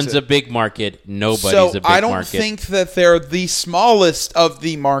everyone's it. a big market, nobody's So a big I don't market. think that they're the smallest of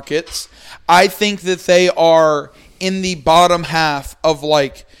the markets. I think that they are in the bottom half of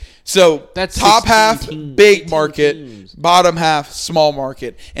like. So That's top 16 half teams, big 18 market, teams. bottom half small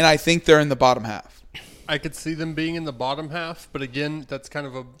market, and I think they're in the bottom half. I could see them being in the bottom half, but again, that's kind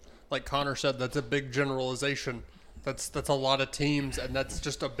of a, like Connor said, that's a big generalization. That's a lot of teams, and that's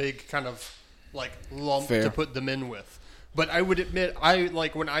just a big kind of like lump Fair. to put them in with. But I would admit, I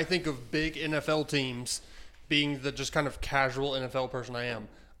like when I think of big NFL teams, being the just kind of casual NFL person I am,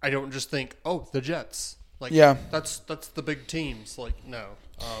 I don't just think, oh, the Jets. Like, Yeah. that's the big teams. Like, no.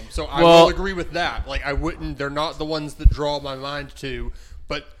 So I Well- will agree with that. Like, I wouldn't. They're not the ones that draw my mind to,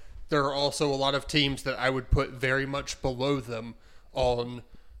 but there are also a lot of teams that I would put very much below them on,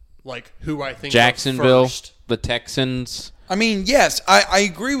 like, who I think Jacksonville, of first. the Texans. I mean, yes, I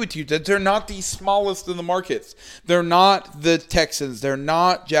agree with you that they're not the smallest of the markets. They're not the Texans. They're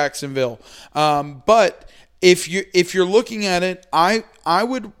not Jacksonville. But if you're looking at it, I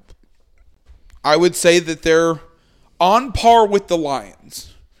would say that they're on par with the Lions.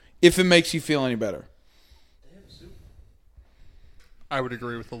 If it makes you feel any better. I would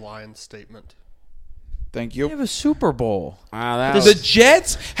agree with the Lions statement. Thank They you. have a Super Bowl. Wow, that The was,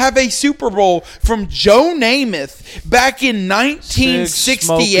 Jets have a Super Bowl from Joe Namath back in Big 1968.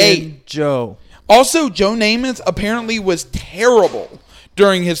 smoking Joe. Also, Joe Namath apparently was terrible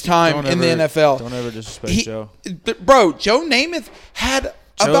during his time in the NFL. Don't ever disrespect He- Joe. Bro, Joe Namath had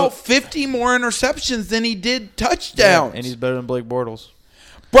Joe- about 50 more interceptions than he did touchdowns. And he's better than Blake Bortles.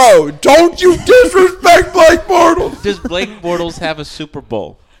 Bro, don't you disrespect Blake Bortles. does Blake Bortles have a Super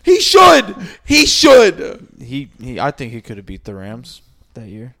Bowl? He should. He should. I think he could have beat the Rams that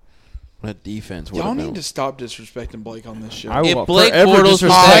year. What defense? Y'all need to stop disrespecting Blake on this show. I will If Blake forever Bortles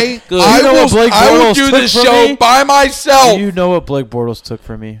disrespect. was good. I You know will, what Blake I will Bortles do took this from show me? by myself. You know what Blake Bortles took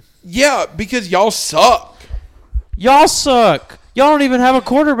from me. Yeah, because y'all suck. Y'all suck. Y'all don't even have a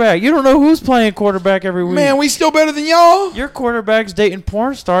quarterback. You don't know who's playing quarterback every week. Man, we still better than y'all. Your quarterback's dating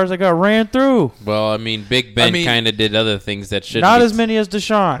porn stars that got ran through. Well, I mean, Big Ben kind of did other things that shouldn't. Not be- as many as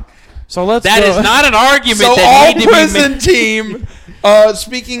Deshaun. So let's That go. is not an argument So that all need to be prison made. team.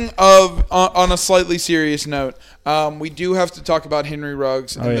 Speaking of, on a slightly serious note, we do have to talk about Henry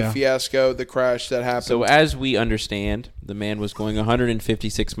Ruggs and the fiasco, the crash that happened. So as we understand, the man was going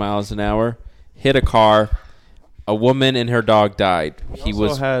 156 miles an hour, hit a car, a woman and her dog died. He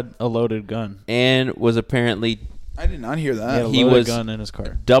also had a loaded gun. And was apparently I did not hear He had that. a He loaded was- gun in his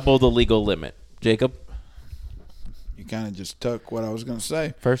car. double the legal limit. Jacob? You kind of just took what I was going to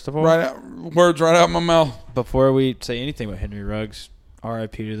say. First of all, Words right out my mouth. before we say anything about Henry Ruggs,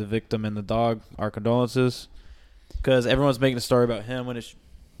 R.I.P. to the victim and the dog. Our condolences, because everyone's making a story about him when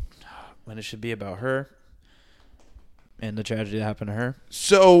it should be about her and the tragedy that happened to her.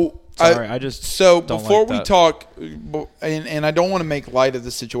 So Sorry, I just So don't before like we that. talk, and I don't want to make light of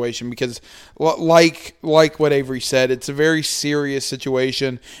the situation because, like what Avery said, it's a very serious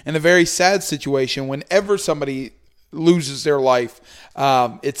situation and a very sad situation. Whenever somebody loses their life,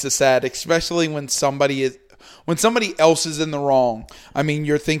 it's a sad, especially when somebody else is in the wrong. I mean,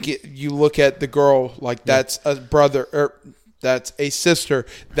 you look at the girl like that's a brother or that's a sister,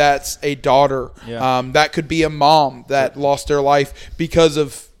 that's a daughter. Yeah. That could be a mom that lost their life because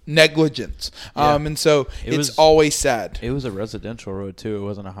of negligence. And so it's always sad. It was a residential road too. It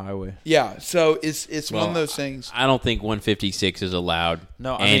wasn't a highway. Yeah. So it's one of those things. I don't think 156 is allowed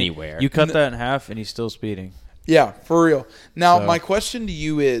anywhere. You cut that in half, and he's still speeding. Yeah, for real. Now, So- my question to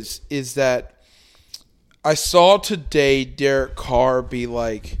you is that I saw today Derek Carr be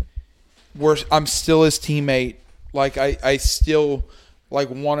like, I'm still his teammate. Like, I still, like,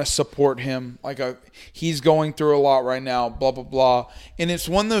 want to support him. Like, he's going through a lot right now, blah, blah, blah. And it's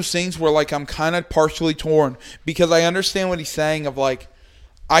one of those things where, like, I'm kind of partially torn because I understand what he's saying of, like,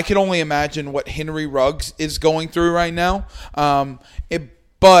 I can only imagine what Henry Ruggs is going through right now.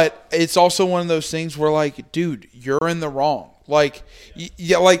 But it's also one of those things where, like, dude, you're in the wrong. Like,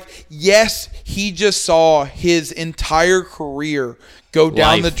 yes, he just saw his entire career go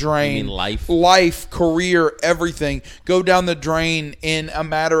down the drain. You mean life? Life, career, everything go down the drain in a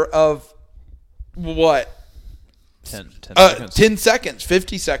matter of what? 10 seconds,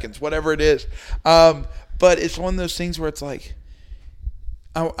 50 seconds, whatever it is. But it's one of those things where it's like,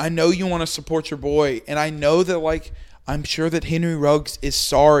 I know you want to support your boy, and I know that, like, I'm sure that Henry Ruggs is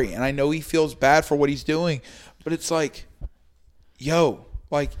sorry, and I know he feels bad for what he's doing, but it's like, yo,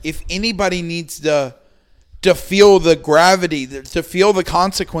 like, if anybody needs to feel the gravity, to feel the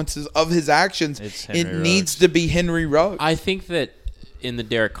consequences of his actions, it needs to be Henry Ruggs. I think that in the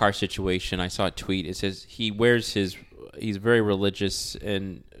Derek Carr situation, I saw a tweet. It says he's very religious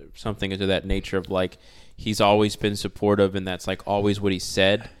and something to that nature of, like, he's always been supportive, and that's, like, always what he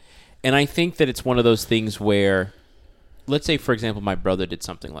said. And I think that it's one of those things where, let's say, for example, my brother did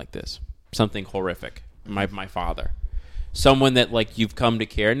something like this, something horrific, my father. Someone that, like, you've come to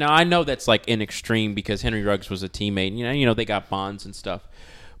care. Now, I know that's, like, an extreme because Henry Ruggs was a teammate. And, you know, they got bonds and stuff.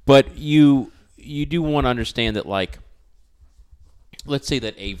 But you do want to understand that, like, let's say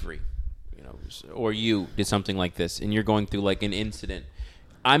that Avery, you know, or you did something like this, and you're going through, like, an incident.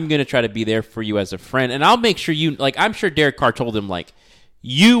 I'm going to try to be there for you as a friend. And I'll make sure you, like, I'm sure Derek Carr told him, like,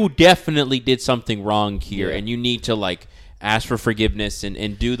 you definitely did something wrong here, and you need to, like, ask for forgiveness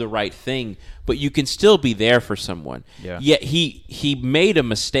and do the right thing, but you can still be there for someone. Yeah. Yet he made a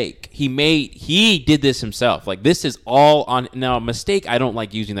mistake. He did this himself. Like, this is all on. Now, a mistake, I don't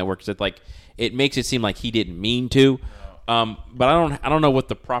like using that word because it makes it seem like he didn't mean to. But I don't know what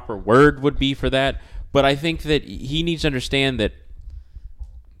the proper word would be for that. But I think that he needs to understand that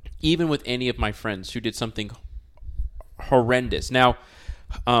even with any of my friends who did something horrendous. Now,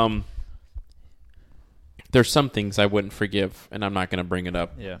 there's some things I wouldn't forgive, and I'm not going to bring it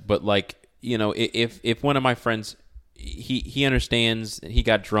up. Yeah. But, like, you know, if one of my friends, he understands, he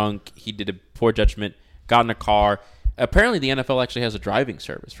got drunk, he did a poor judgment, got in a car. Apparently, the NFL actually has a driving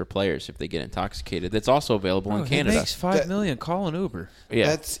service for players if they get intoxicated. That's also available in Canada. He makes $5 million. Call an Uber. Yeah,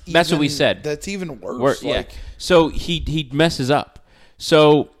 that's what we said. That's even worse. Yeah. So he messes up.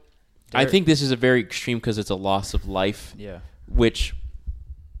 So I think this is a very extreme because it's a loss of life. Yeah. Which,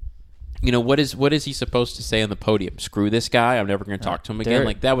 you know, what is he supposed to say on the podium? Screw this guy. I'm never going to talk to him again.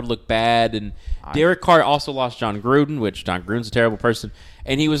 Like, that would look bad. And Derek Carr also lost John Gruden, which John Gruden's a terrible person.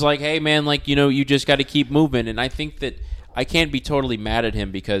 And he was like, hey, man, like, you know, you just got to keep moving. And I think that I can't be totally mad at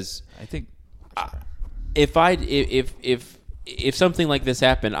him because I think if something like this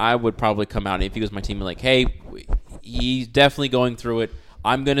happened, I would probably come out. If he was my team, like, hey, he's definitely going through it.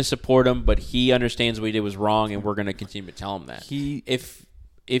 I'm going to support him, but he understands what he did was wrong, and we're going to continue to tell him that.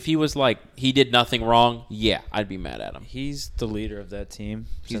 If he was like, he did nothing wrong, yeah, I'd be mad at him. He's the leader of that team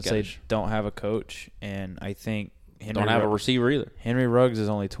since they don't have a coach, and I think don't have a receiver either. Henry Ruggs is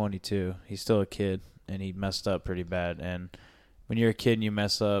only 22. He's still a kid, and he messed up pretty bad. And when you're a kid and you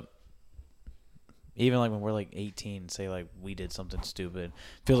mess up, even like when we're like 18, say like we did something stupid,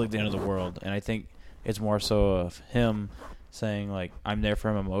 feels like the end of the world. And I think it's more so of him saying like, I'm there for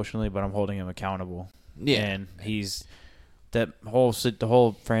him emotionally, but I'm holding him accountable. Yeah, and the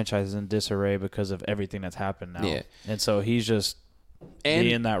whole franchise is in disarray because of everything that's happened now. Yeah, and so he's just.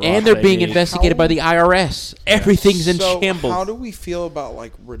 And they're being investigated by the IRS. Everything's in shambles. How do we feel about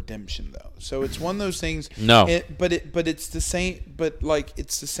like redemption though? So it's one of those things. No, but it's the same. But like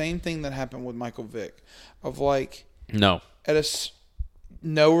it's the same thing that happened with Michael Vick, of like no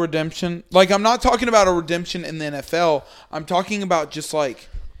redemption. Like I'm not talking about a redemption in the NFL. I'm talking about just like,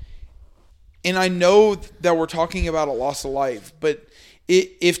 and I know that we're talking about a loss of life, but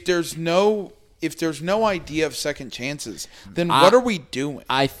if there's no idea of second chances, then what are we doing?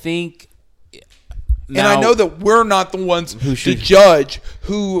 I think, and I know that we're not the ones to judge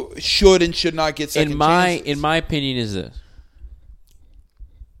who should and should not get second chances. In my opinion, is this: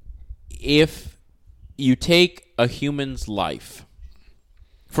 if you take a human's life,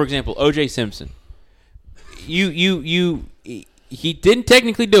 for example, O.J. Simpson, he didn't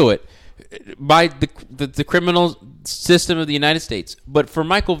technically do it by the criminal system of the United States, but for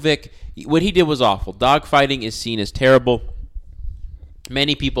Michael Vick, what he did was awful. Dogfighting is seen as terrible.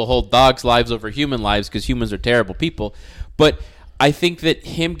 Many people hold dogs' lives over human lives because humans are terrible people. But I think that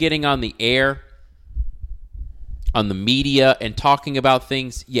him getting on the air, on the media, and talking about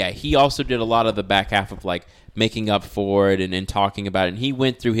things, yeah, he also did a lot of the back half of like making up for it and talking about it. And he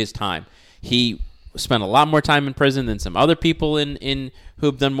went through his time. He spent a lot more time in prison than some other people in who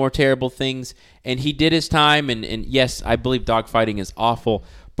have done more terrible things. And he did his time. And yes, I believe dogfighting is awful.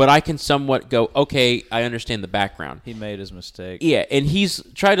 But I can somewhat go, okay, I understand the background. He made his mistake. Yeah, and he's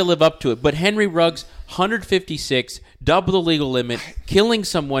tried to live up to it. But Henry Ruggs, 156, double the legal limit, killing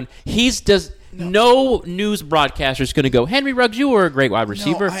someone. No news broadcaster is going to go, Henry Ruggs, you were a great wide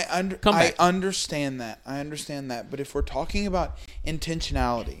receiver. No, I understand that. But if we're talking about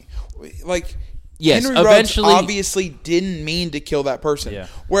intentionality, like yes, Henry eventually, Ruggs obviously didn't mean to kill that person. Yeah.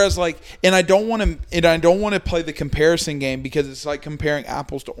 Whereas and I don't want to play the comparison game because it's like comparing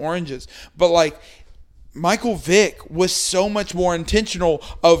apples to oranges. But like Michael Vick was so much more intentional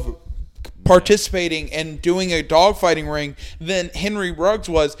of participating and doing a dogfighting ring than Henry Ruggs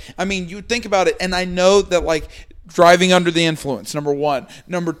was. I mean, you think about it, and I know that like driving under the influence, number one.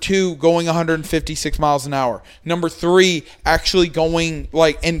 Number two, going 156 miles an hour. Number three, actually going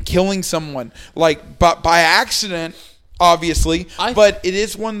and killing someone but by accident, obviously. But it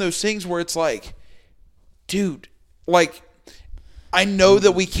is one of those things where it's like, dude, I know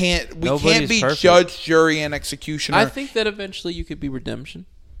that we can't be perfect. judge, jury, and executioner. I think that eventually you could be redemption.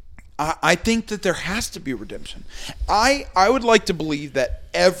 I think that there has to be redemption. I would like to believe that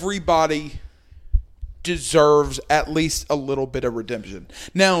everybody deserves at least a little bit of redemption.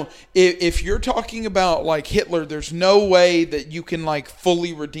 Now, if you're talking about like Hitler, there's no way that you can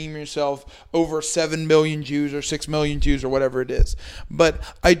fully redeem yourself over 7 million Jews or 6 million Jews or whatever it is. But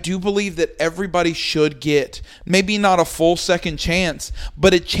I do believe that everybody should get maybe not a full second chance,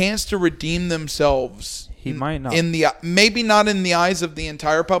 but a chance to redeem themselves. He might not. Maybe not in the eyes of the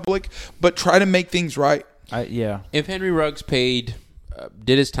entire public, but try to make things right. If Henry Ruggs did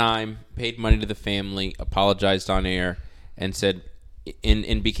his time, paid money to the family, apologized on air, and said,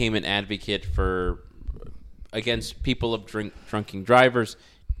 and became an advocate against people of drunken drivers.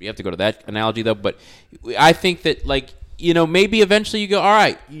 You have to go to that analogy though, but I think that maybe eventually you go, all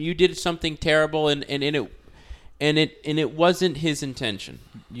right, you did something terrible, and it wasn't his intention,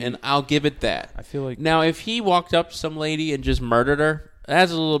 and I'll give it that. I feel like now if he walked up to some lady and just murdered her,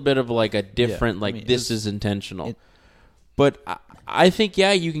 that's a little bit of a different this is intentional. But I think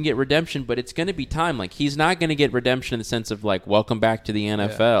you can get redemption, but it's going to be time. He's not going to get redemption in the sense of welcome back to the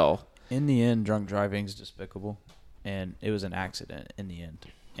NFL. Yeah. In the end, drunk driving is despicable, and it was an accident in the end,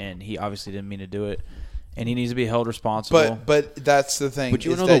 and he obviously didn't mean to do it. And he needs to be held responsible. But that's the thing. But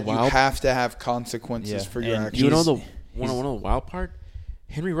you have to have consequences for your actions. You know one of the wild part?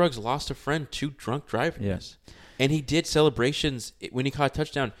 Henry Ruggs lost a friend to drunk driving. Yes. And he did celebrations when he caught a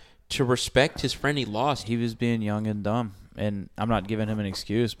touchdown to respect his friend he lost. He was being young and dumb. And I'm not giving him an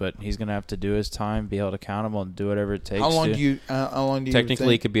excuse, but he's going to have to do his time, be held accountable, and do whatever it takes. How long do you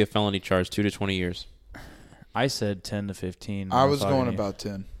Technically, it could be a felony charge, 2 to 20 years. I said 10 to 15. I was going about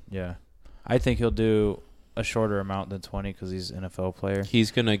 10. Yeah. I think he'll do a shorter amount than 20 because he's an NFL player.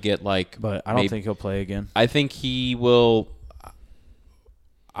 He's going to get But I don't think he'll play again. I think he will.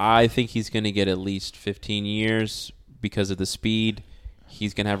 I think he's going to get at least 15 years because of the speed.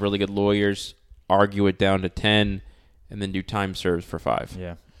 He's going to have really good lawyers, argue it down to 10, and then do time serves for 5.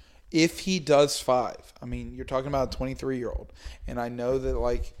 Yeah. If he does 5, I mean, you're talking about a 23-year-old. And I know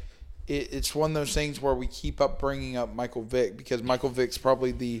that, it's one of those things where we keep up bringing up Michael Vick because Michael Vick's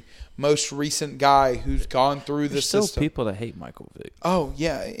probably the most recent guy who's gone through this system. There's still people that hate Michael Vick. Oh,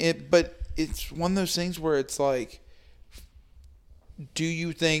 yeah. But it's one of those things where it's do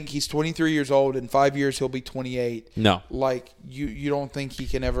you think he's 23 years old, in 5 years he'll be 28? No. You don't think he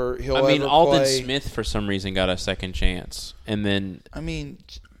can ever Aldon Smith for some reason got a second chance. And then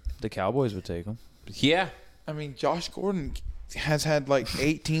the Cowboys would take him. Yeah. Josh Gordon has had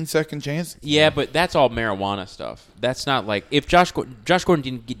 18 second chances. Yeah, but that's all marijuana stuff. That's not if Josh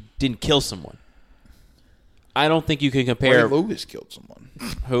Gordon didn't kill someone. I don't think you can compare. Ray Lewis killed someone.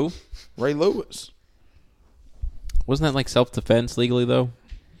 Who? Ray Lewis. Wasn't that self-defense legally though?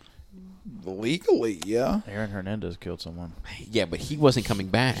 Legally, yeah. Aaron Hernandez killed someone. Yeah, but he wasn't coming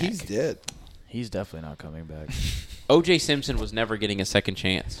back. He's dead. He's definitely not coming back. O.J. Simpson was never getting a second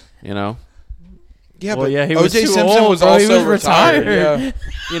chance. Yeah, well, but he was O.J. too Simpson old, was bro. also He was retired.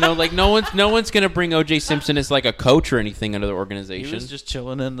 Yeah. no one's gonna bring O.J. Simpson as a coach or anything under the organization. He was just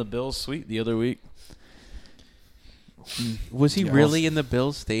chilling in the Bills suite the other week. Was he really in the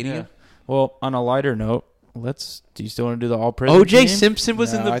Bills stadium? Yeah. Well, on a lighter note, do you still want to do the all-prison O.J. team? Simpson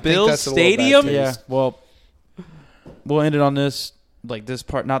was in the I think Bills that's a little stadium? bad Yeah, taste. well, we'll end it on this, this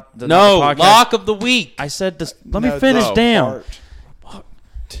part, not the No, podcast. lock of the week. I said this. Let me finish down.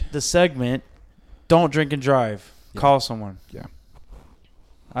 The segment, don't drink and drive. Yeah. Call someone. Yeah.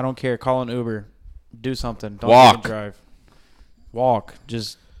 I don't care. Call an Uber. Do something. Don't Walk. drink and drive. Walk.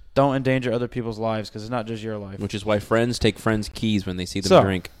 Just don't endanger other people's lives because it's not just your life. Which is why friends take friends' keys when they see them So,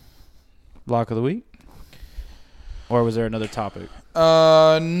 drink. Lock of the week? Or was there another topic?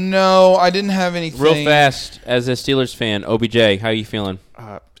 No, I didn't have anything. Real fast, as a Steelers fan, OBJ, how you feeling?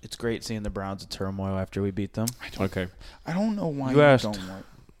 It's great seeing the Browns in turmoil after we beat them. Okay. I don't know why You asked. don't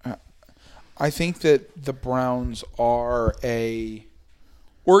like. I think that the Browns are a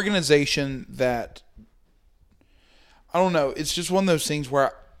organization that, I don't know. It's just one of those things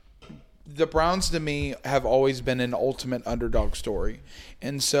where the Browns to me have always been an ultimate underdog story.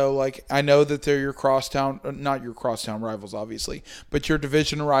 And so, like, I know that they're your not your crosstown rivals, obviously, but your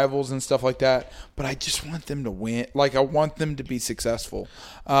division rivals and stuff like that. But I just want them to win. Like, I want them to be successful.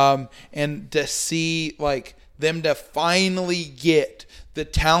 And to see, like, them to finally get the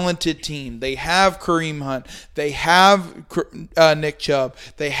talented team. They have Kareem Hunt. They have Nick Chubb.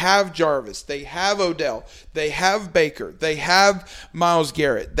 They have Jarvis. They have Odell. They have Baker. They have Myles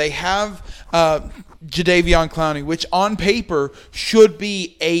Garrett. They have Jadeveon Clowney, which on paper should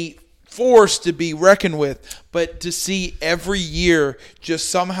be a force to be reckoned with. But to see every year just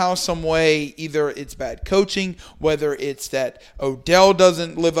somehow, some way, either it's bad coaching, whether it's that Odell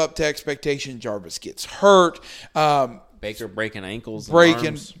doesn't live up to expectation, Jarvis gets hurt, Baker breaking ankles,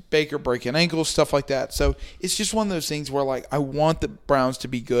 Baker breaking ankles, stuff like that. So it's just one of those things where, like, I want the Browns to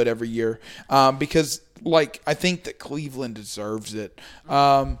be good every year because, like, I think that Cleveland deserves it.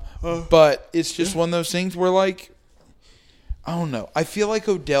 But it's just one of those things where, like, I don't know. I feel like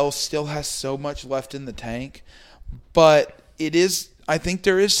Odell still has so much left in the tank, but it is. I think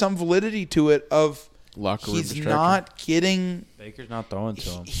there is some validity to it. Of locker room he's distraction. not getting. Baker's not throwing to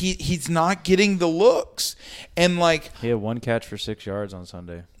him. He's not getting the looks, and like He had one catch for 6 yards on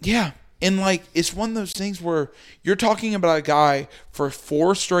Sunday. yeah. And, like, it's one of those things where you're talking about a guy for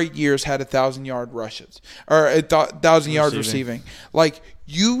 4 straight years had 1,000-yard rushes or 1,000 yards receiving. Like,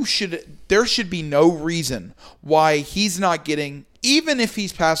 there should be no reason why he's not getting, even if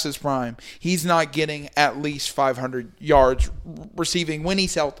he's past his prime, he's not getting at least 500 yards receiving when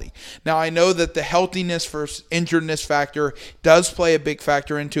he's healthy. Now, I know that the healthiness versus injuredness factor does play a big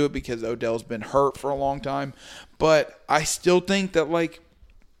factor into it because Odell's been hurt for a long time. But I still think that, like,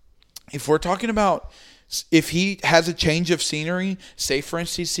 if we're talking about if he has a change of scenery, say, for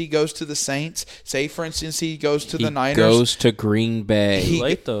instance, he goes to the Saints, say, for instance, he goes to the Niners. He goes to Green Bay. Too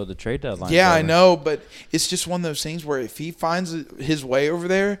late, though, the trade deadline. Yeah, I know, but it's just one of those things where if he finds his way over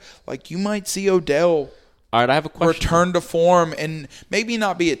there, like, you might see Odell All right, I have a question. return to form and maybe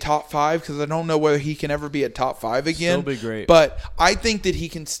not be a top 5 because I don't know whether he can ever be a top 5 again. Still be great. But I think that he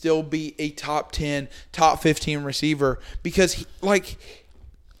can still be a top 10, top 15 receiver because,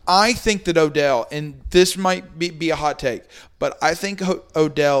 I think that Odell, and this might be a hot take, but I think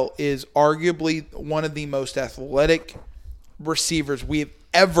Odell is arguably one of the most athletic receivers we've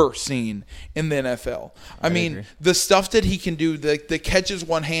ever seen in the NFL. I mean, agree. the stuff that he can do, the catches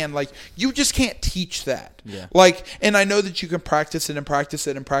one hand, like, you just can't teach that. Yeah. Like, and I know that you can practice it and practice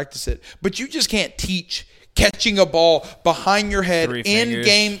it and practice it, but you just can't teach catching a ball behind your head 3 in fingers.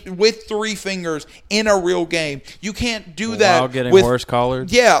 game with 3 fingers in a real game. You can't do that While getting with horse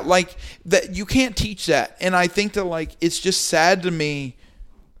collared. Yeah, like that. You can't teach that, and I think that, like, it's just sad to me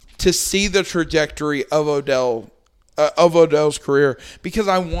to see the trajectory of Odell's career because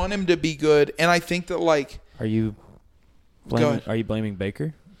I want him to be good, and I think that, like, Are you blaming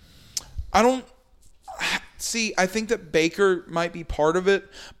Baker? I don't see. I think that Baker might be part of it,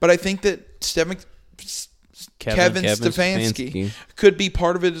 but I think that Kevin Stefanski could be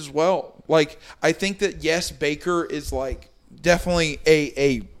part of it as well. Like, I think that, yes, Baker is, like, definitely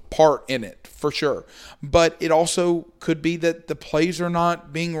a part in it for sure, but it also could be that the plays are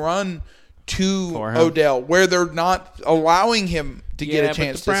not being run to Odell, where they're not allowing him to get a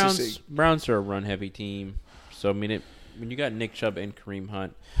chance to succeed. Browns are a run-heavy team, so I mean, when you got Nick Chubb and Kareem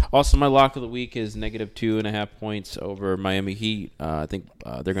Hunt. Also, my lock of the week is -2.5 points over Miami Heat. I think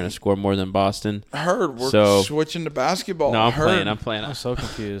they're going to score more than Boston. I heard we're switching to basketball. No, I'm playing. I'm so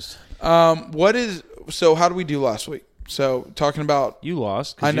confused. So how do we do last week? So talking about You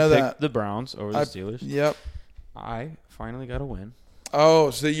lost. I know you picked that. the Browns over the Steelers. Yep. I finally got a win.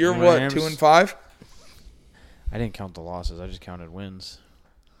 Oh, so you're Rams. what, 2-5? I didn't count the losses. I just counted wins.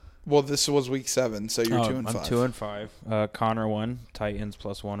 Well, this was week 7, so you're 2-5. I'm 2-5. Connor won. Titans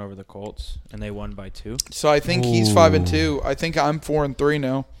 +1 over the Colts, and they won by 2. So I think he's 5-2. I think I'm 4-3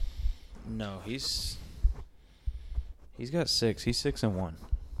 now. No, he's got 6. He's 6-1.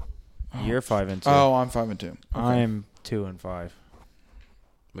 You're 5-2. Oh, I'm 5-2. Okay. I'm 2-5.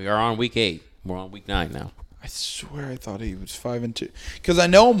 We are on week 8. We're on week 9 now. I swear I thought he was 5-2 because I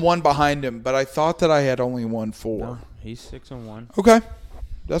know I'm 1 behind him, but I thought that I had only won 4. No, he's 6-1. Okay.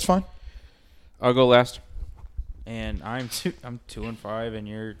 That's fine. I'll go last. And I'm 2-5, and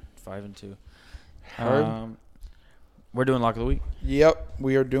you're 5-2. Heard. We're doing lock of the week. Yep,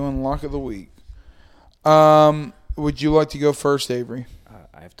 we are doing lock of the week. Would you like to go first, Avery?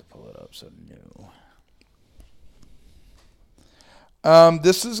 I have to pull it up, so no.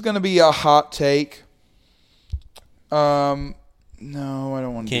 This is going to be a hot take. No, I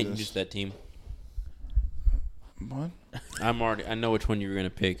don't want to do Can't this. use that team. What? I know which one you were going to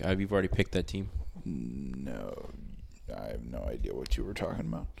pick. You've already picked that team. No, I have no idea what you were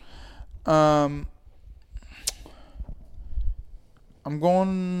talking about. I'm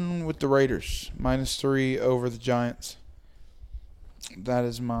going with the Raiders. -3 over the Giants. That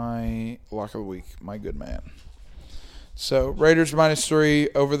is my lock of the week, my good man. So, Raiders -3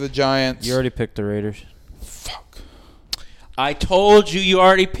 over the Giants. You already picked the Raiders. Fuck. I told you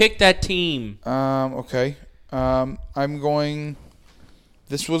already picked that team. Okay. I'm going.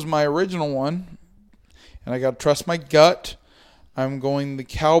 This was my original one, and I got to trust my gut. I'm going the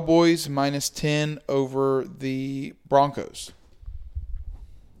Cowboys -10 over the Broncos.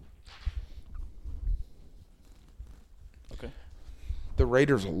 Okay. The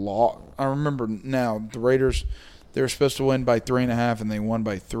Raiders lost. I remember now. The Raiders, they were supposed to win by 3.5, and they won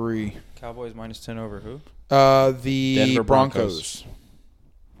by 3. Cowboys -10 over who? The Denver Broncos.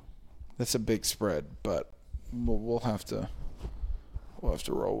 That's a big spread, but we'll have to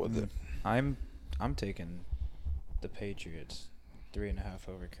roll with it. I'm taking the Patriots 3.5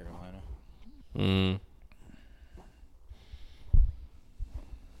 over Carolina.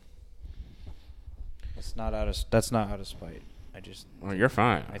 That's not out of spite. Well, you're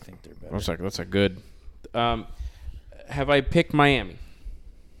fine. I think they're better. That's a good. Have I picked Miami?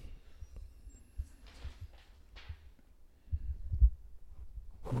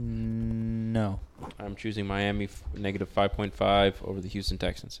 No. I'm choosing Miami -5.5 over the Houston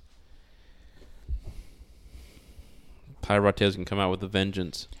Texans. Tyrod Taylor can come out with a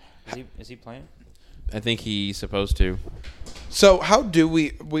vengeance. Is he playing? I think he's supposed to. So how do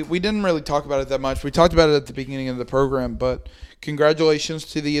we didn't really talk about it that much. We talked about it at the beginning of the program, but congratulations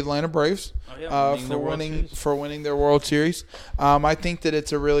to the Atlanta Braves for winning their World Series. I think that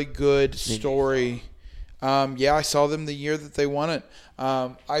it's a really good story. I saw them the year that they won it.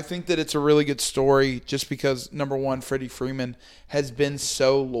 I think that it's a really good story just because, number one, Freddie Freeman has been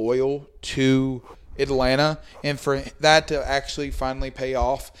so loyal to Atlanta, and for that to actually finally pay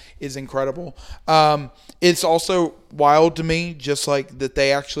off is incredible. It's also wild to me just like that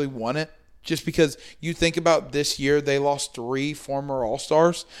they actually won it. Just because you think about this year, they lost 3 former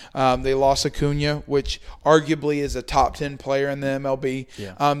All-Stars. They lost Acuna, which arguably is a top 10 player in the MLB.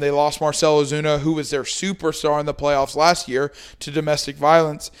 Yeah. They lost Marcell Ozuna, who was their superstar in the playoffs last year, to domestic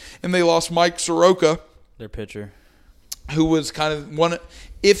violence. And they lost Mike Soroka, Their pitcher. who was kind of one,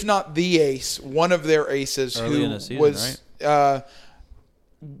 if not the ace, one of their aces. Early in the season, right?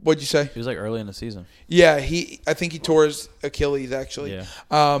 What'd you say? He was like early in the season. Yeah, I think he tore his Achilles actually.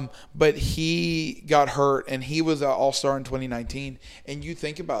 Yeah. But he got hurt, and he was an All-Star in 2019. And you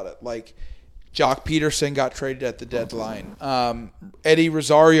think about it, like Jock Peterson got traded at the deadline. Eddie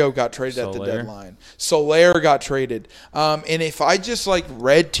Rosario got traded at the deadline. Soler got traded. And if I just like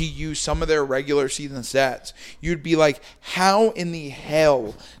read to you some of their regular season stats, you'd be like, how in the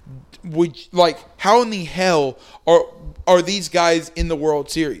hell are these guys in the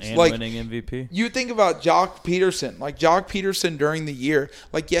World Series? And like, winning MVP. You think about Jock Peterson. Like, Jock Peterson during the year,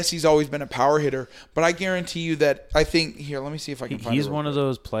 like, yes, he's always been a power hitter, but I guarantee you that let me see if I can find it. He's one of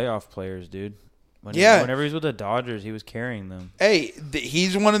those playoff players, dude. Yeah. Whenever he's with the Dodgers, he was carrying them. Hey,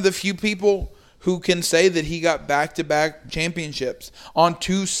 he's one of the few people who can say that he got back-to-back championships on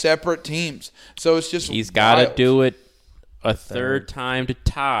 2 separate teams. So it's just He's got to do it a third time to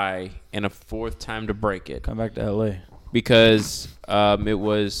tie and a 4th time to break it. Come back to L.A. Because it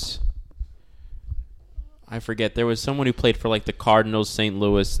was, I forget, there was someone who played for like the Cardinals, St.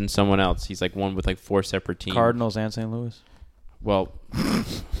 Louis, and someone else. He's like one with like 4 separate teams. Cardinals and St. Louis? Well,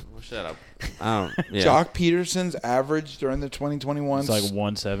 shut up. Yeah. Jock Peterson's average during the 2021 It's like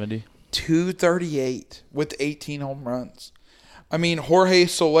 170. 238 with 18 home runs. I mean, Jorge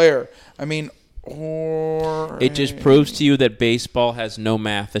Soler. It just proves to you that baseball has no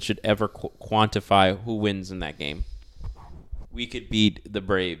math that should ever quantify who wins in that game. We could beat the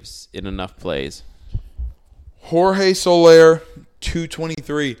Braves in enough plays. Jorge Soler,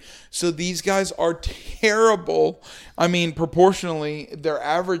 223. So these guys are terrible. I mean, proportionally, their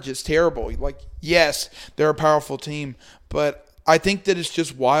average is terrible. Like, yes, they're a powerful team, but I think that it's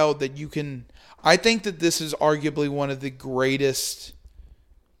just wild that you can – I think that this is arguably one of the greatest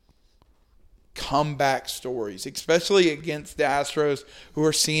comeback stories, especially against the Astros, who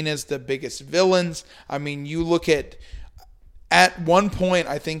are seen as the biggest villains. I mean, you look at one point,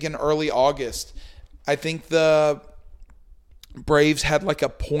 I think in early August, I think the Braves had like a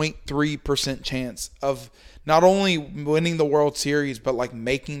 0.3% chance of not only winning the World Series, but like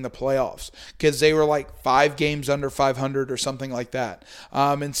making the playoffs, because they were like 5 games under 500 or something like that.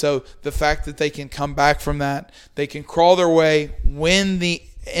 And so the fact that they can come back from that, they can crawl their way, win the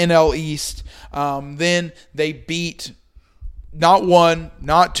NL East, then they beat not 1,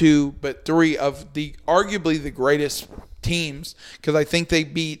 not 2, but 3 of the arguably the greatest teams, because I think they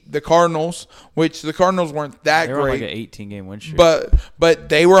beat the Cardinals, which the Cardinals weren't that They were great. like an 18-game win streak. But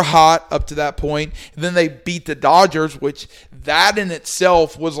they were hot up to that point. And then they beat the Dodgers, which that in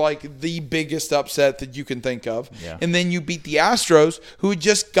itself was like the biggest upset that you can think of. Yeah. And then you beat the Astros, who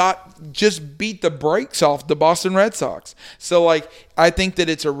just beat the brakes off the Boston Red Sox. So like I think that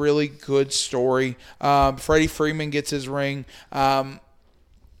it's a really good story. Freddie Freeman gets his ring. And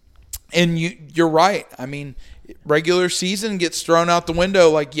you're right. I mean, regular season gets thrown out the window.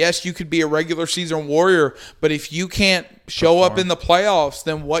 Like, yes, you could be a regular season warrior, but if you can't show up in the playoffs,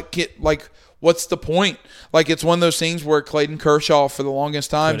 then what's the point? Like, it's one of those things where Clayton Kershaw, for the longest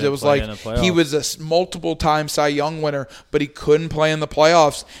times, Couldn't it was play like in the playoffs. he was a multiple-time Cy Young winner, but he couldn't play in the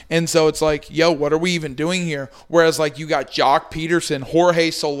playoffs. And so it's like, yo, what are we even doing here? Whereas, like, you got Jock Peterson,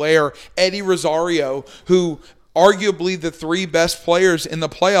 Jorge Soler, Eddie Rosario, who arguably the 3 best players in the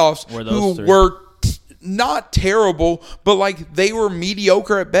playoffs, Were those 3? were not terrible, but like they were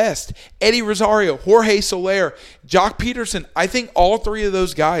mediocre at best. Eddie Rosario, Jorge Soler, Jock Peterson. I think all 3 of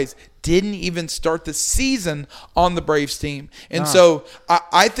those guys didn't even start the season on the Braves team. And so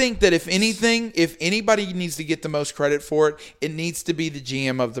I think that if anything, if anybody needs to get the most credit for it, it needs to be the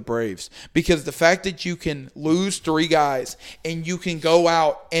GM of the Braves. Because the fact that you can lose 3 guys and you can go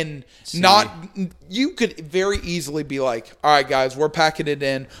out and you could very easily be like, all right, guys, we're packing it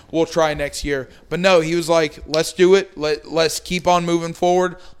in. We'll try next year. But no, he was like, let's do it. Let's keep on moving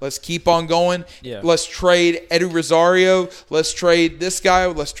forward. Let's keep on going. Yeah. Let's trade Eddie Rosario. Let's trade this guy.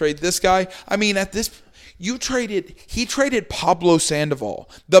 Let's trade this guy. I mean, he traded Pablo Sandoval,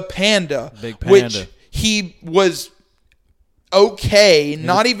 the Panda, Big Panda. which he was okay,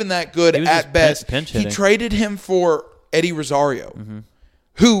 not even that good he was at just best. pinch He hitting. traded him for Eddie Rosario,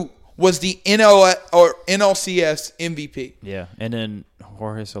 who was the NLCS MVP. Yeah, and then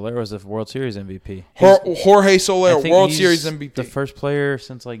Jorge Soler was the World Series MVP. Jorge Soler, I think World he's Series MVP. the first player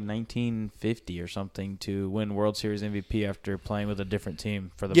since like 1950 or something to win World Series MVP after playing with a different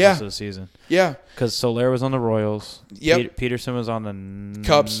team for the Yeah. rest of the season. Yeah. Because Soler was on the Royals. Yep. Peterson was on the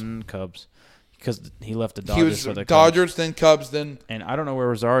Cubs. Because he left the He Dodgers was for the Cubs. Dodgers, then Cubs, then And I don't know where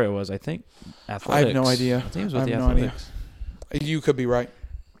Rosario was. I think Athletics. I have no idea. I think he was with I the have no idea. Athletics. You could be right.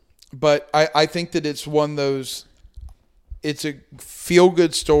 But I think that it's one of those – it's a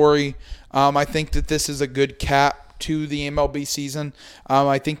feel-good story. I think that this is a good cap to the MLB season.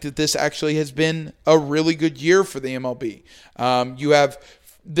 I think that this actually has been a really good year for the MLB.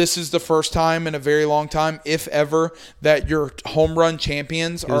 This is the first time in a very long time, if ever, that your home run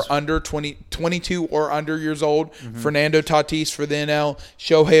champions are under 22 or under years old. Fernando Tatis for the NL,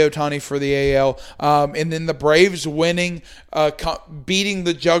 Shohei Ohtani for the AL. And then the Braves winning, beating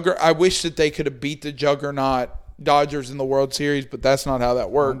the Juggernaut. I wish that they could have beat the Juggernaut Dodgers in the World Series, but that's not how that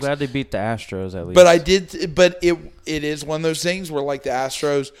works. I'm glad they beat the Astros at least. But it is one of those things where like the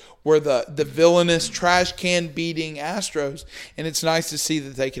Astros were the villainous trash can beating Astros, and it's nice to see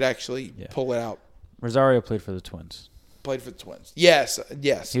that they could actually pull it out. Rosario played for the Twins. Played for the Twins. Yes.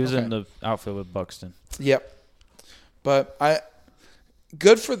 He was okay. in the outfield with Buxton. Yep. But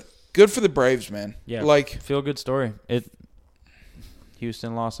good for the Braves, man. Yeah, Like, feel good story.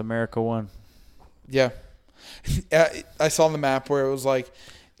 Houston lost, America won. yeah. I saw the map where it was like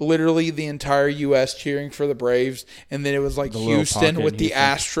literally the entire U.S. cheering for the Braves, and then it was like The little Houston pocket with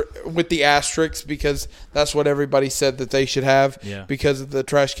in the asterisks because that's what everybody said that they should have because of the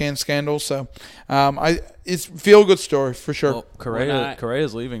trash can scandal. So, it's feel good story for sure. Well,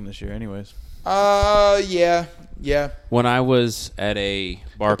 Correa's leaving this year, anyways. Yeah. When I was at a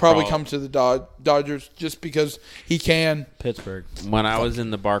bar He'll probably crawl, come to the Dodgers just because he can. Pittsburgh. when I was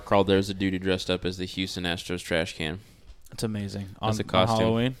in the bar crawl, there was a dude who dressed up as the Houston Astros trash can. It's amazing. That's a On costume.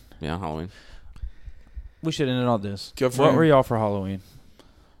 Halloween. Yeah, Halloween. We should end it on this. Good for What him. were y'all for Halloween?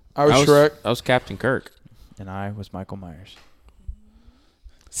 I was Shrek. I was Captain Kirk. And I was Michael Myers.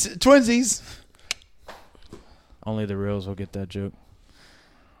 Twinsies. Only the reals will get that joke.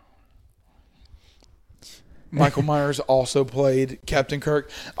 Michael Myers also played Captain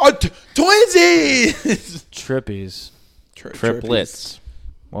Kirk. Oh, Twinsies! Trippies. Triplets.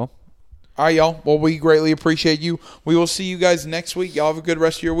 Well, All right, y'all. Well, we greatly appreciate you. We will see you guys next week. Y'all have a good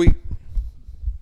rest of your week.